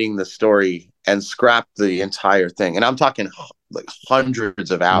writing the story and scrapped the entire thing. And I'm talking like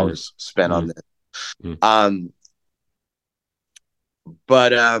hundreds of hours spent on this.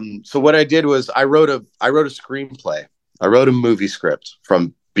 So what I did was I wrote a screenplay. I wrote a movie script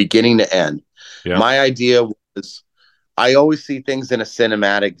from beginning to end. Yeah. My idea was, I always see things in a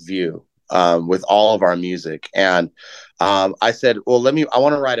cinematic view with all of our music. And I said, well, I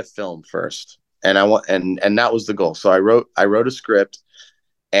want to write a film first. And and that was the goal. So I wrote a script,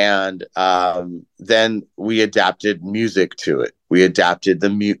 and then we adapted music to it. We adapted the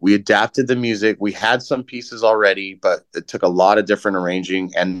music. We had some pieces already, but it took a lot of different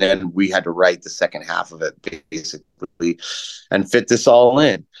arranging, and then we had to write the second half of it basically and fit this all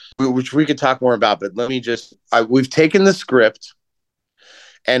in, which we could talk more about. But we've taken the script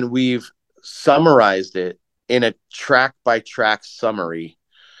and we've summarized it in a track by track summary,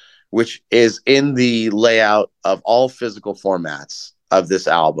 which is in the layout of all physical formats of this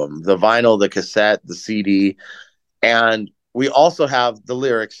album: the vinyl, the cassette, the CD, and we also have the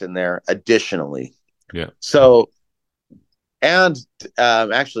lyrics in there additionally. Yeah. So, and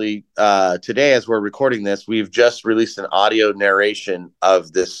actually, today, as we're recording this, we've just released an audio narration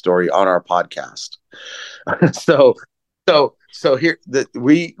of this story on our podcast. So here,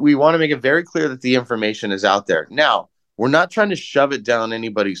 we want to make it very clear that the information is out there. Now, We're not trying to shove it down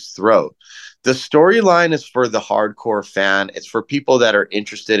anybody's throat. The storyline is for the hardcore fan. It's for people that are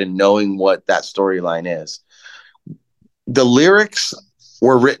interested in knowing what that storyline is. The lyrics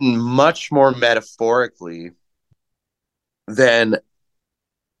were written much more metaphorically than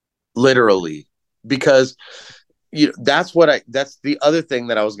literally, because that's the other thing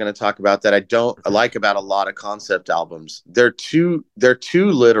that I was going to talk about that I don't like about a lot of concept albums. They're too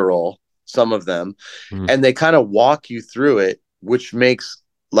literal, some of them, and they kind of walk you through it, which makes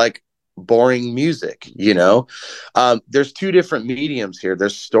like boring music. There's two different mediums here.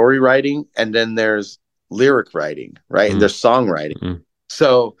 There's story writing, and then there's lyric writing, right? And there's songwriting.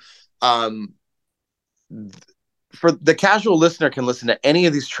 So for the casual listener can listen to any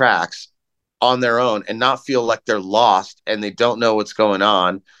of these tracks on their own and not feel like they're lost and they don't know what's going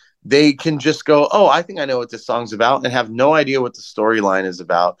on. They can just go, oh, I think I know what this song's about, and have no idea what the storyline is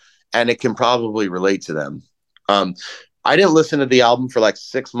about, and it can probably relate to them. I didn't listen to the album for like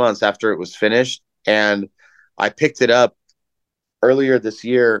 6 months after it was finished, and I picked it up earlier this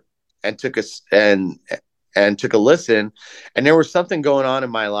year and took a listen, and there was something going on in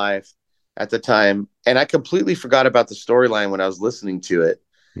my life at the time, and I completely forgot about the storyline when I was listening to it.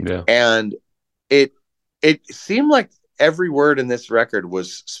 Yeah. And it seemed like every word in this record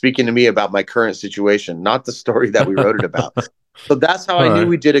was speaking to me about my current situation, not the story that we wrote it about. So that's how I knew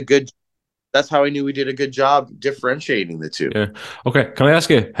we did a good job differentiating the two. Yeah. Okay. Can I ask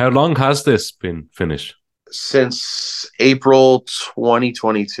you, how long has this been finished? Since April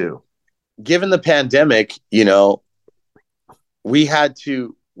 2022. Given the pandemic, we had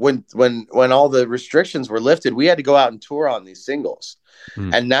to, when all the restrictions were lifted, we had to go out and tour on these singles.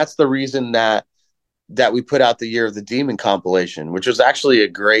 And that's the reason that we put out the Year of the Demon compilation, which was actually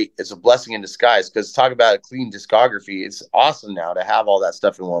it's a blessing in disguise, because talk about a clean discography. It's awesome now to have all that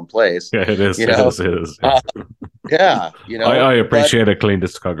stuff in one place. Yeah, it is. It is. Yeah. I appreciate a clean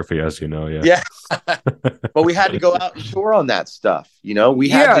discography, as you know. Yeah. Yeah. But we had to go out and tour on that stuff.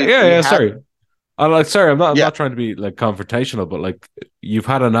 Sorry. I'm not trying to be like confrontational, but like, you've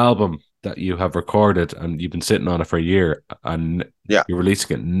had an album that you have recorded and you've been sitting on it for a year, and you're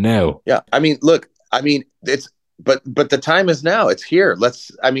releasing it now. Yeah. It's but the time is now. It's here.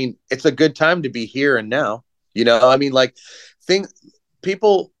 It's a good time to be here and now.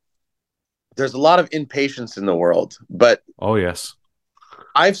 People, there's a lot of impatience in the world, but oh yes,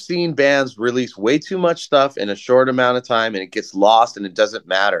 I've seen bands release way too much stuff in a short amount of time, and it gets lost, and it doesn't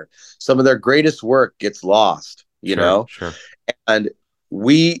matter. Some of their greatest work gets lost, Sure. And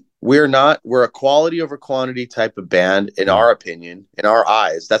we're a quality over quantity type of band, in our opinion, in our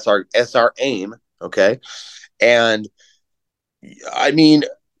eyes. That's our aim. Okay. And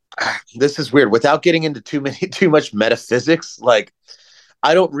this is weird, without getting into too much metaphysics. Like,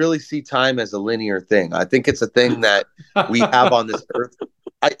 I don't really see time as a linear thing. I think it's a thing that we have on this earth.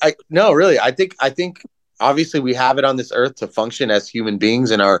 No, really. I think obviously we have it on this earth to function as human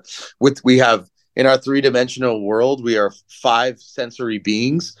beings. In our 3-dimensional world, we are 5 sensory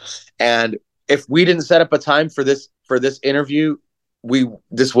beings. And if we didn't set up a time for this interview,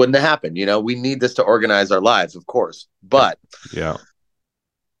 this wouldn't have happened. We need this to organize our lives, of course. But yeah,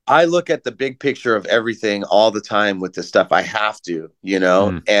 I look at the big picture of everything all the time with this stuff. I have to,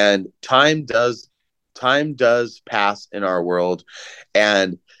 and time does pass in our world.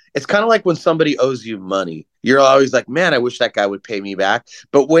 And it's kind of like when somebody owes you money, you're always like, man, I wish that guy would pay me back.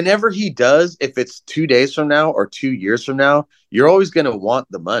 But whenever he does, if it's 2 days from now or 2 years from now, you're always going to want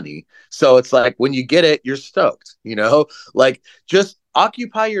the money. So it's like, when you get it, you're stoked, like, just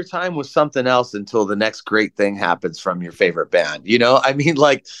occupy your time with something else until the next great thing happens from your favorite band.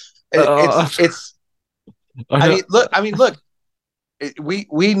 Look,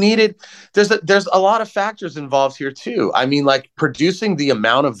 we needed, there's a lot of factors involved here too. Like, producing the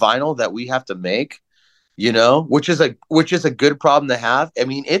amount of vinyl that we have to make, which is a good problem to have.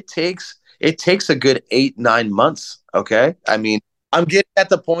 It takes a good 8-9 months. Okay. I'm getting at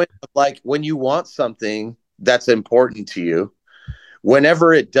the point of, like, when you want something that's important to you,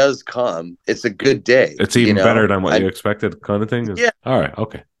 whenever it does come, it's a good day. It's even better than what you expected, kind of thing. Yeah. All right.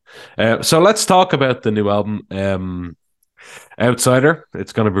 Okay. So let's talk about the new album, Outsider.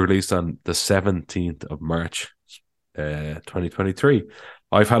 It's going to be released on the 17th of March, 2023.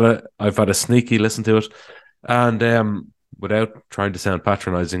 I've had a sneaky listen to it, and without trying to sound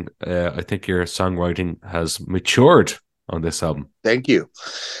patronizing, I think your songwriting has matured on this album. Thank you.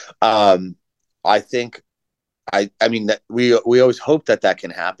 I think that we always hope that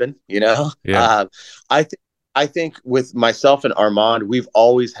can happen, Yeah. I think with myself and Armand, we've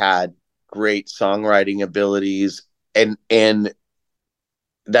always had great songwriting abilities, and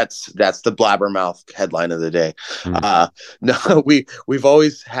That's the blabbermouth headline of the day. Mm. No, we've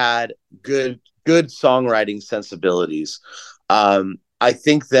always had good songwriting sensibilities. I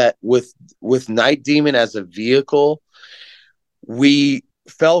think that with Night Demon as a vehicle, we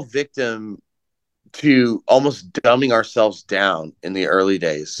fell victim to almost dumbing ourselves down in the early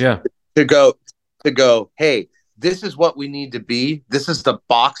days. Yeah. To go, hey, this is what we need to be. This is the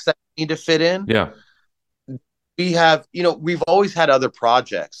box that we need to fit in. Yeah. We have, we've always had other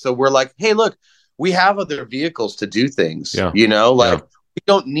projects. So we're like, hey, look, we have other vehicles to do things. Yeah. Like we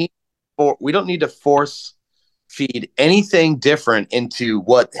don't need to force feed anything different into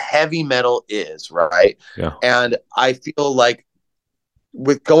what heavy metal is, right? Yeah. And I feel like,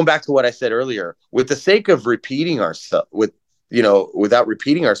 with going back to what I said earlier, with the sake of repeating ourselves, without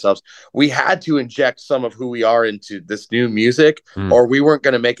repeating ourselves, we had to inject some of who we are into this new music, or we weren't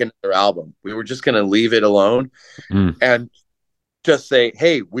going to make another album. We were just going to leave it alone and just say,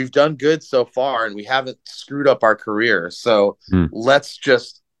 hey, we've done good so far and we haven't screwed up our career. So let's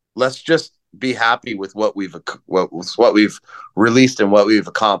just be happy with what we've released and what we've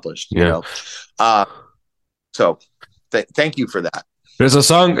accomplished, So thank you for that. There's a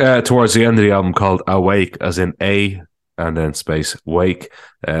song towards the end of the album called Awake, as in A and then space wake.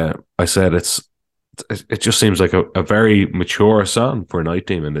 I said it just seems like a very mature song for Night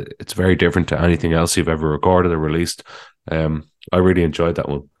Demon. It's very different to anything else you've ever recorded or released. I really enjoyed that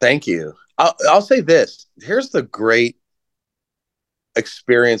one. Thank you. I'll say this. Here's the great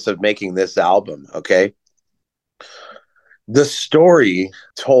experience of making this album, okay? The story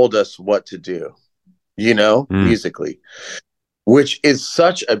told us what to do, musically, which is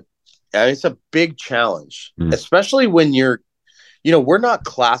it's a big challenge, especially when we're not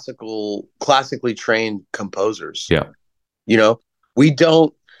classically trained composers. Yeah. We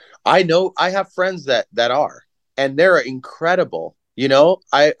don't, I have friends that are, and they're incredible.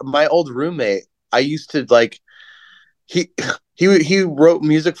 My old roommate, I used to like, he wrote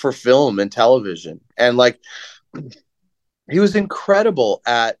music for film and television, and like, he was incredible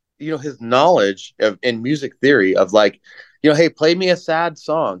at, his knowledge in music theory of like, hey, play me a sad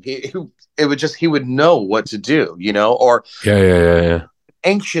song. He would know what to do, or yeah.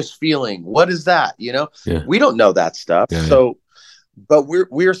 Anxious feeling. What is that? Yeah. We don't know that stuff. Yeah, so, but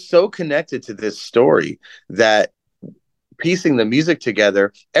we're so connected to this story that piecing the music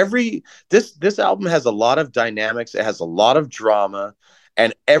together, this album has a lot of dynamics. It has a lot of drama,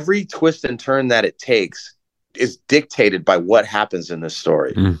 and every twist and turn that it takes is dictated by what happens in this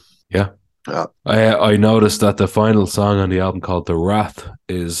story. Yeah. I noticed that the final song on the album, called The Wrath,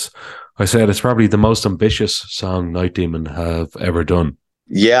 I said it's probably the most ambitious song Night Demon have ever done.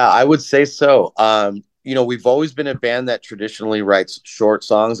 Yeah, I would say so. We've always been a band that traditionally writes short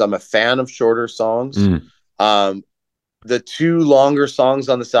songs. I'm a fan of shorter songs. The two longer songs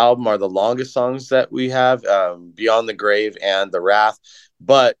on this album are the longest songs that we have, Beyond the Grave and The Wrath.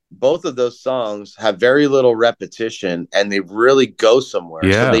 But both of those songs have very little repetition, and they really go somewhere.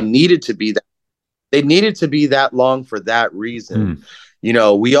 Yeah. So they needed to be that long for that reason.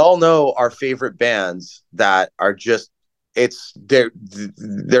 We all know our favorite bands that are just,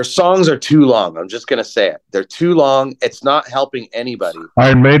 their songs are too long. I'm just gonna say it. They're too long. It's not helping anybody.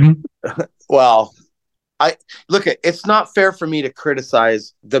 Iron Maiden. Well, it's not fair for me to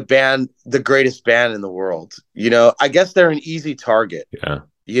criticize the band, the greatest band in the world. I guess they're an easy target. Yeah.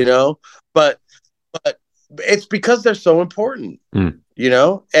 But it's because they're so important. And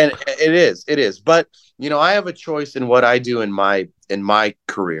it is. But I have a choice in what I do in my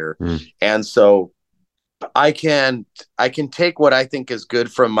career, and so I can take what I think is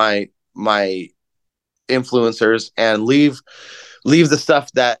good from my influencers and leave the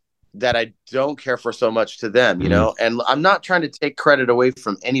stuff that I don't care for so much to them, and I'm not trying to take credit away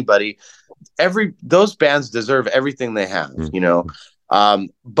from anybody. Those bands deserve everything they have,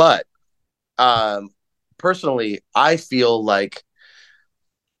 but personally, I feel like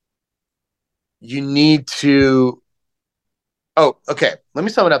you need to, okay, let me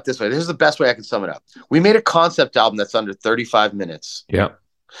sum it up this way. This is the best way I can sum it up. We made a concept album that's under 35 minutes. Yeah.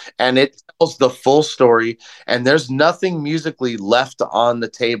 And it tells the full story, and there's nothing musically left on the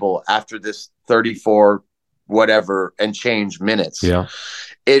table after this 34 whatever and change minutes. Yeah.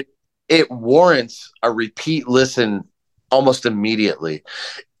 It warrants a repeat listen almost immediately.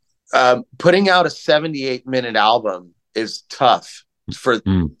 Putting out a 78-minute album is tough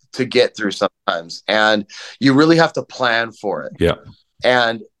to get through sometimes, and you really have to plan for it. Yeah.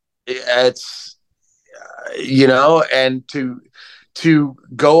 And it's, and to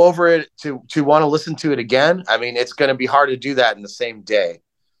go over it, to want to listen to it again, I mean, it's going to be hard to do that in the same day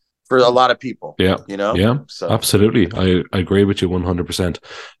for a lot of people. Yeah, You know, yeah, so absolutely. I agree with you 100%.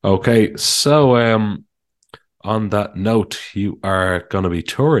 Okay, so on that note, you are going to be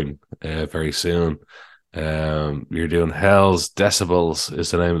touring very soon. You're doing Hell's Decibels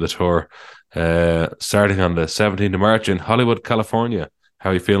is the name of the tour, starting on the 17th of March in Hollywood, California.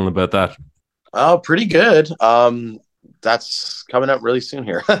 How are you feeling about that? oh, pretty good. That's coming up really soon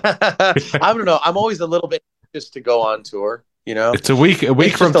here. I don't know. I'm always a little bit just to go on tour. You know, It's a week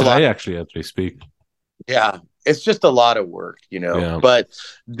it's from just a lot. today, actually, as we speak. Yeah, it's just a lot of work, you know. Yeah. But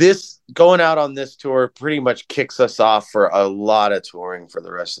this going out on this tour pretty much kicks us off for a lot of touring for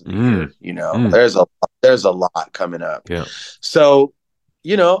the rest of the Mm, year. You know, mm, there's a lot coming up. yeah. So,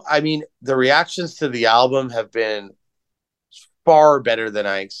 you know, I mean, the reactions to the album have been far better than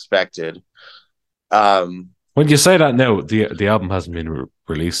I expected. Um, When you say that now, the album hasn't been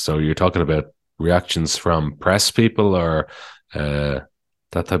released, so you're talking about reactions from press people or uh,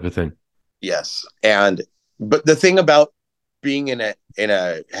 that type of thing. yes, and but the thing about being in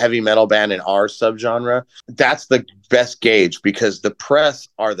a heavy metal band in our subgenre, that's the best gauge because the press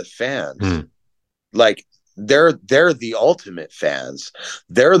are the fans. Mm, Like they're the ultimate fans.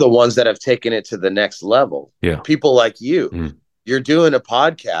 They're the ones that have taken it to the next level. yeah. People like you. Mm, You're doing a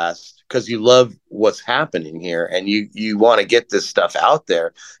podcast because you love what's happening here and you want to get this stuff out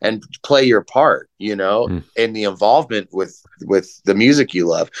there and play your part, you know, mm, in the involvement with the music you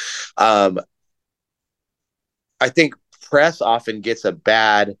love. Um, I think press often gets a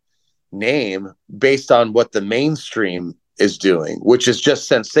bad name based on what the mainstream is doing, which is just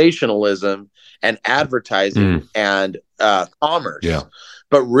sensationalism and advertising mm, and yeah. commerce.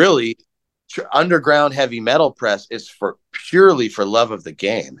 But really, underground heavy metal press is for purely for love of the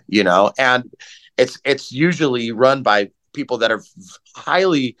game, you know, and it's usually run by people that are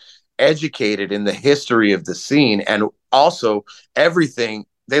highly educated in the history of the scene and also everything.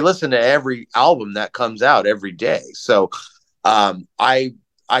 They listen to every album that comes out every day. So I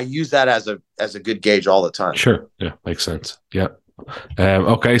use that as a good gauge all the time. Sure. Yeah, makes sense. Yeah.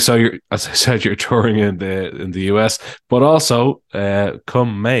 Okay, so you're, as I said, you're touring in the US, but also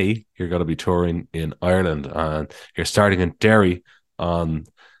come May, you're going to be touring in Ireland, and you're starting in Derry on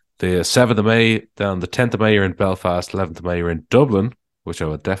the 7th of May. Then the 10th of May, you're in Belfast. 11th of May, you're in Dublin, which I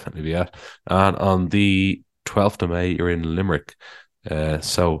would definitely be at, and on the 12th of May, you're in Limerick.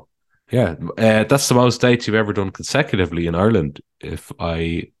 So yeah, that's the most dates you've ever done consecutively in Ireland.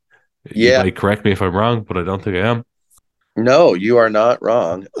 You Yeah, might correct me if I'm wrong, but I don't think I am. no, you are not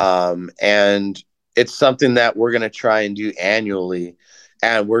wrong. And it's something that we're going to try and do annually.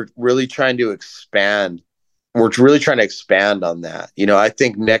 And we're really trying to expand. We're really trying to expand on that. You know, I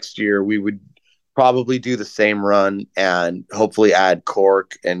think next year we would probably do the same run and hopefully add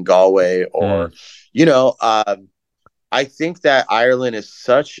Cork and Galway or, Mm, you know, I think that Ireland is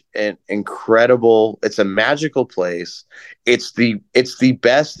such an incredible, it's a magical place. It's the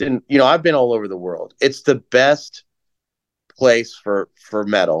best and you know, I've been all over the world. It's the best place for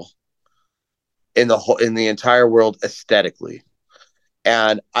metal in the whole in the entire world aesthetically.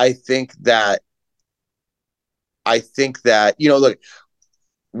 And I think that you know, look,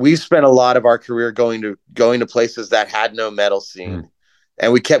 we spent a lot of our career going to places that had no metal mm, scene,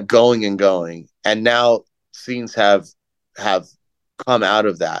 and we kept going and going. And now scenes have come out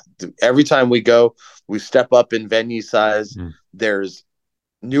of that. Every time we go, we step up in venue size. mm. There's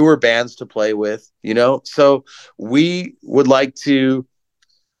newer bands to play with, you know. So we would like to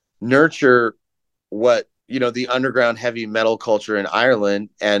nurture what you know the underground heavy metal culture in Ireland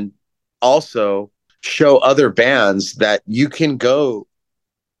and also show other bands that you can go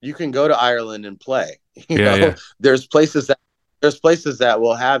to Ireland and play. You Yeah, know, yeah. there's places that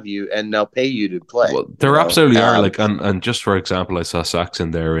will have you and they'll pay you to play, Well, you there know. absolutely are. Like, and just for example, I saw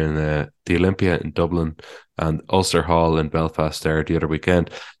Saxon there in the Olympia in Dublin and Ulster Hall in Belfast there the other weekend.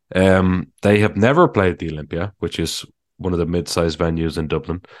 They have never played the Olympia, which is one of the mid-sized venues in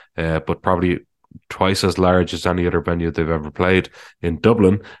Dublin, but probably twice as large as any other venue they've ever played in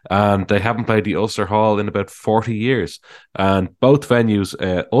Dublin. And they haven't played the Ulster Hall in about 40 years. And both venues,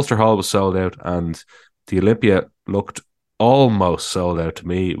 Ulster Hall was sold out, and the Olympia looked almost sold out to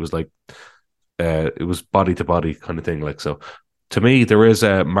me. It was like it was body to body kind of thing. Like, so to me, there is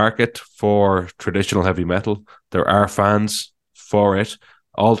a market for traditional heavy metal. There are fans for it.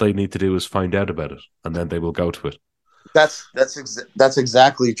 All they need to do is find out about it, and then they will go to it. That's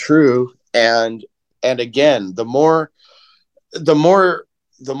exactly true. And again, the more the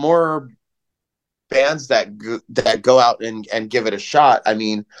more bands that go out and give it a shot. I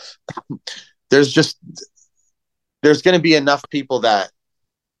mean, there's just there's going to be enough people that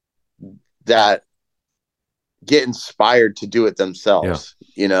get inspired to do it themselves,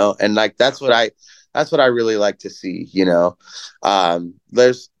 you know? And like, that's what I really like to see, you know?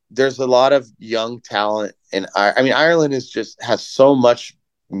 There's a lot of young talent, and I mean, Ireland has so much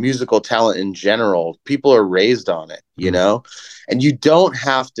musical talent in general. People are raised on it, you know? And you don't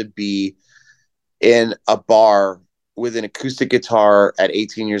have to be in a bar with an acoustic guitar at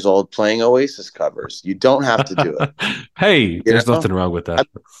 18 years old playing Oasis covers. You don't have to do it. Hey, there's nothing wrong with that.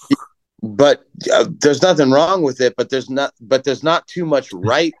 But there's nothing wrong with it, but there's not too much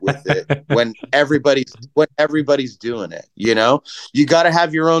right with it when everybody's doing it, you know? You got to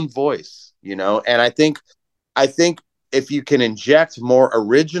have your own voice, you know? And I think if you can inject more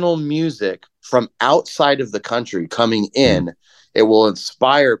original music from outside of the country coming in, it will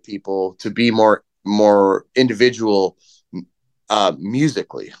inspire people to be more individual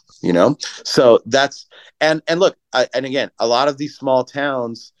musically, you know? So that's, and look, and again, a lot of these small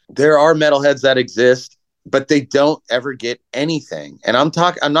towns, there are metalheads that exist, but they don't ever get anything. And I'm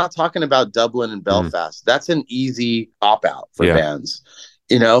not talking about Dublin and Belfast. That's an easy cop out for bands,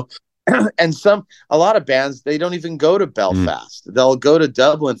 you know? And a lot of bands, they don't even go to Belfast. They'll go to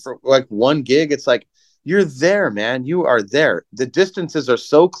Dublin for like one gig. It's like, you're there, man. You are there. The distances are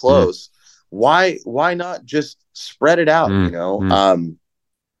so close. Why not just spread it out, you know?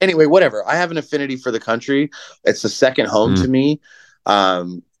 Anyway, whatever. I have an affinity for the country. It's the second home to me.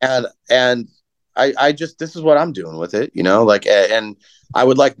 And I just, this is what I'm doing with it, you know, like, and I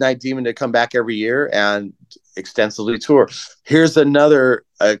would like Night Demon to come back every year and extensively tour. Here's another,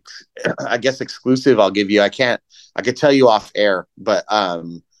 I guess, exclusive I'll give you. I could tell you off air, but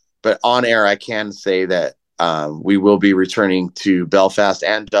on air, I can say that, we will be returning to Belfast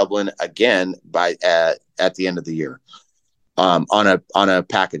and Dublin again at the end of the year, on a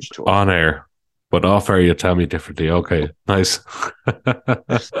package tour. On air. But off air, you tell me differently. Okay, nice.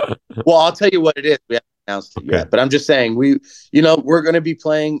 Well, I'll tell you what it is. We haven't announced it yet, but I'm just saying we're going to be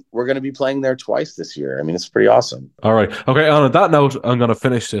playing there twice this year. I mean, it's pretty awesome. All right. Okay. On that note, I'm going to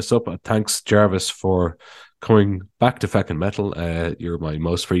finish this up. Thanks, Jarvis, for coming back to Feckin Metal. You're my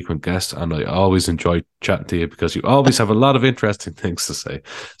most frequent guest, and I always enjoy chatting to you because you always have a lot of interesting things to say.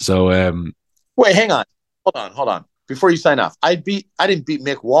 So, wait, hang on, hold on. Before you sign off, I didn't beat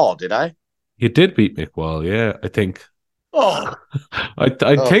Mick Wall, did I? You did beat Mick Wall, yeah, I think. Oh, I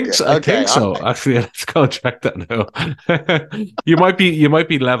think so. I think so. Actually, let's go check that now. you might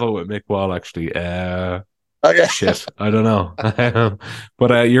be level with Mick Wall, actually. Okay. Shit, I don't know.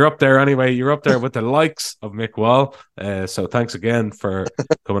 But you're up there anyway. You're up there with the likes of Mick Wall. So thanks again for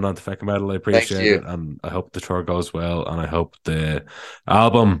coming on to Feckin Metal. I appreciate it, and I hope the tour goes well, and I hope the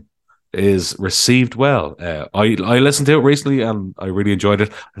album is received well. I listened to it recently and I really enjoyed it.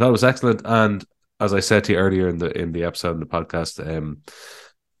 I thought it was excellent, and as I said to you earlier in the episode in the podcast,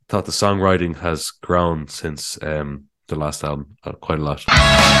 thought the songwriting has grown since the last album quite a lot.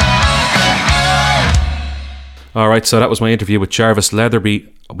 All right, so that was my interview with Jarvis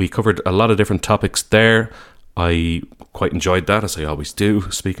Leatherby. We covered a lot of different topics there. I quite enjoyed that, as I always do.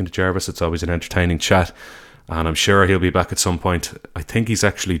 Speaking to Jarvis, it's always an entertaining chat, and I'm sure he'll be back at some point. I think he's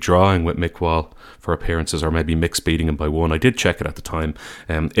actually drawing with Mick Wall for appearances, or maybe Mick's beating him by one. I did check it at the time.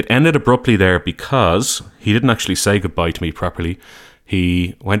 It ended abruptly there because he didn't actually say goodbye to me properly.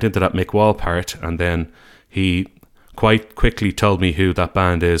 He went into that Mick Wall part, and then he quite quickly told me who that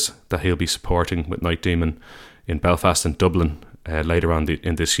band is that he'll be supporting with Night Demon in Belfast and Dublin later on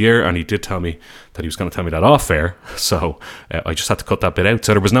in this year, and he did tell me that he was going to tell me that off air, so I just had to cut that bit out.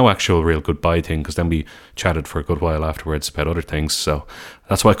 So there was no actual real goodbye thing, because then we chatted for a good while afterwards about other things, so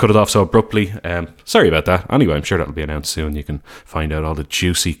that's why I cut it off so abruptly. Sorry about that. Anyway, I'm sure that'll be announced soon. You can find out all the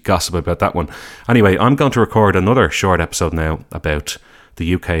juicy gossip about that one. Anyway, I'm going to record another short episode now about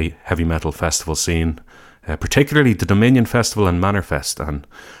the UK heavy metal festival scene, particularly the Dominion Festival and Manorfest,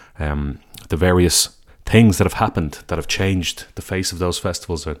 and the various things that have happened that have changed the face of those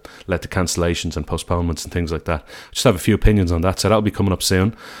festivals or led to cancellations and postponements and things like that. Just have a few opinions on that, so that'll be coming up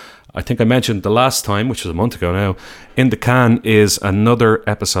soon. I think I mentioned the last time, which was a month ago now, in the can is another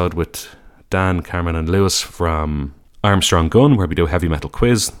episode with Dan, Cameron and Lewis from Armstrong Gun, where we do a heavy metal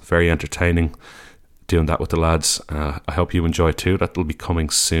quiz. Very entertaining doing that with the lads. I hope you enjoy it too. That'll be coming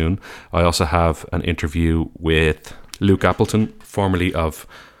soon. I also have an interview with Luke Appleton, formerly of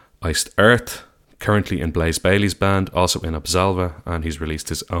Iced Earth, currently in Blaze Bailey's band, also in Absolva, and he's released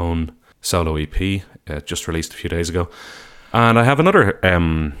his own solo EP, just released a few days ago. And I have another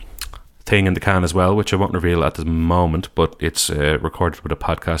thing in the can as well, which I won't reveal at the moment, but it's recorded with a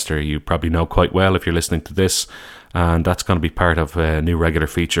podcaster you probably know quite well if you're listening to this, and that's going to be part of a new regular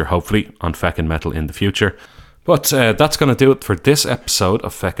feature, hopefully, on Feckin Metal in the future. But that's going to do it for this episode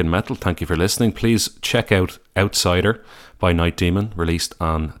of Feckin Metal. Thank you for listening. Please check out Outsider by Night Demon, released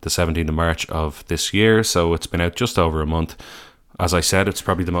on the 17th of March of this year. So it's been out just over a month. As I said, it's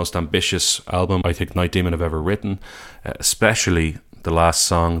probably the most ambitious album I think Night Demon have ever written, especially the last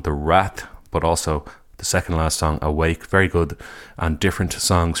song, The Rat, but also the second last song, Awake. Very good and different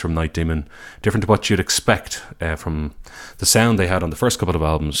songs from Night Demon, different to what you'd expect from the sound they had on the first couple of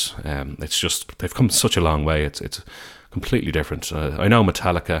albums. It's just, they've come such a long way. It's completely different. I know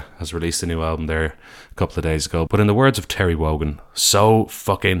Metallica has released a new album there a couple of days ago, but in the words of Terry Wogan, so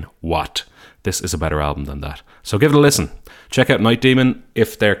fucking what? This is a better album than that. So give it a listen. Check out Night Demon.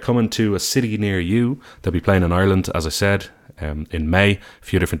 If they're coming to a city near you, they'll be playing in Ireland, as I said, in May. A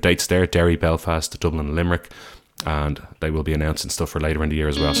few different dates there: Derry, Belfast, Dublin and Limerick. And they will be announcing stuff for later in the year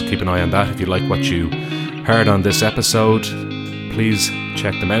as well. So keep an eye on that. If you like what you heard on this episode, please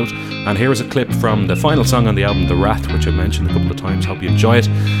check them out. And here is a clip from the final song on the album, The Rat, which I've mentioned a couple of times. Hope you enjoy it.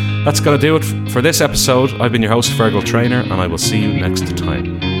 That's going to do it for this episode. I've been your host, Fergal Trainer, and I will see you next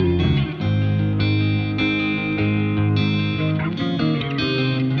time.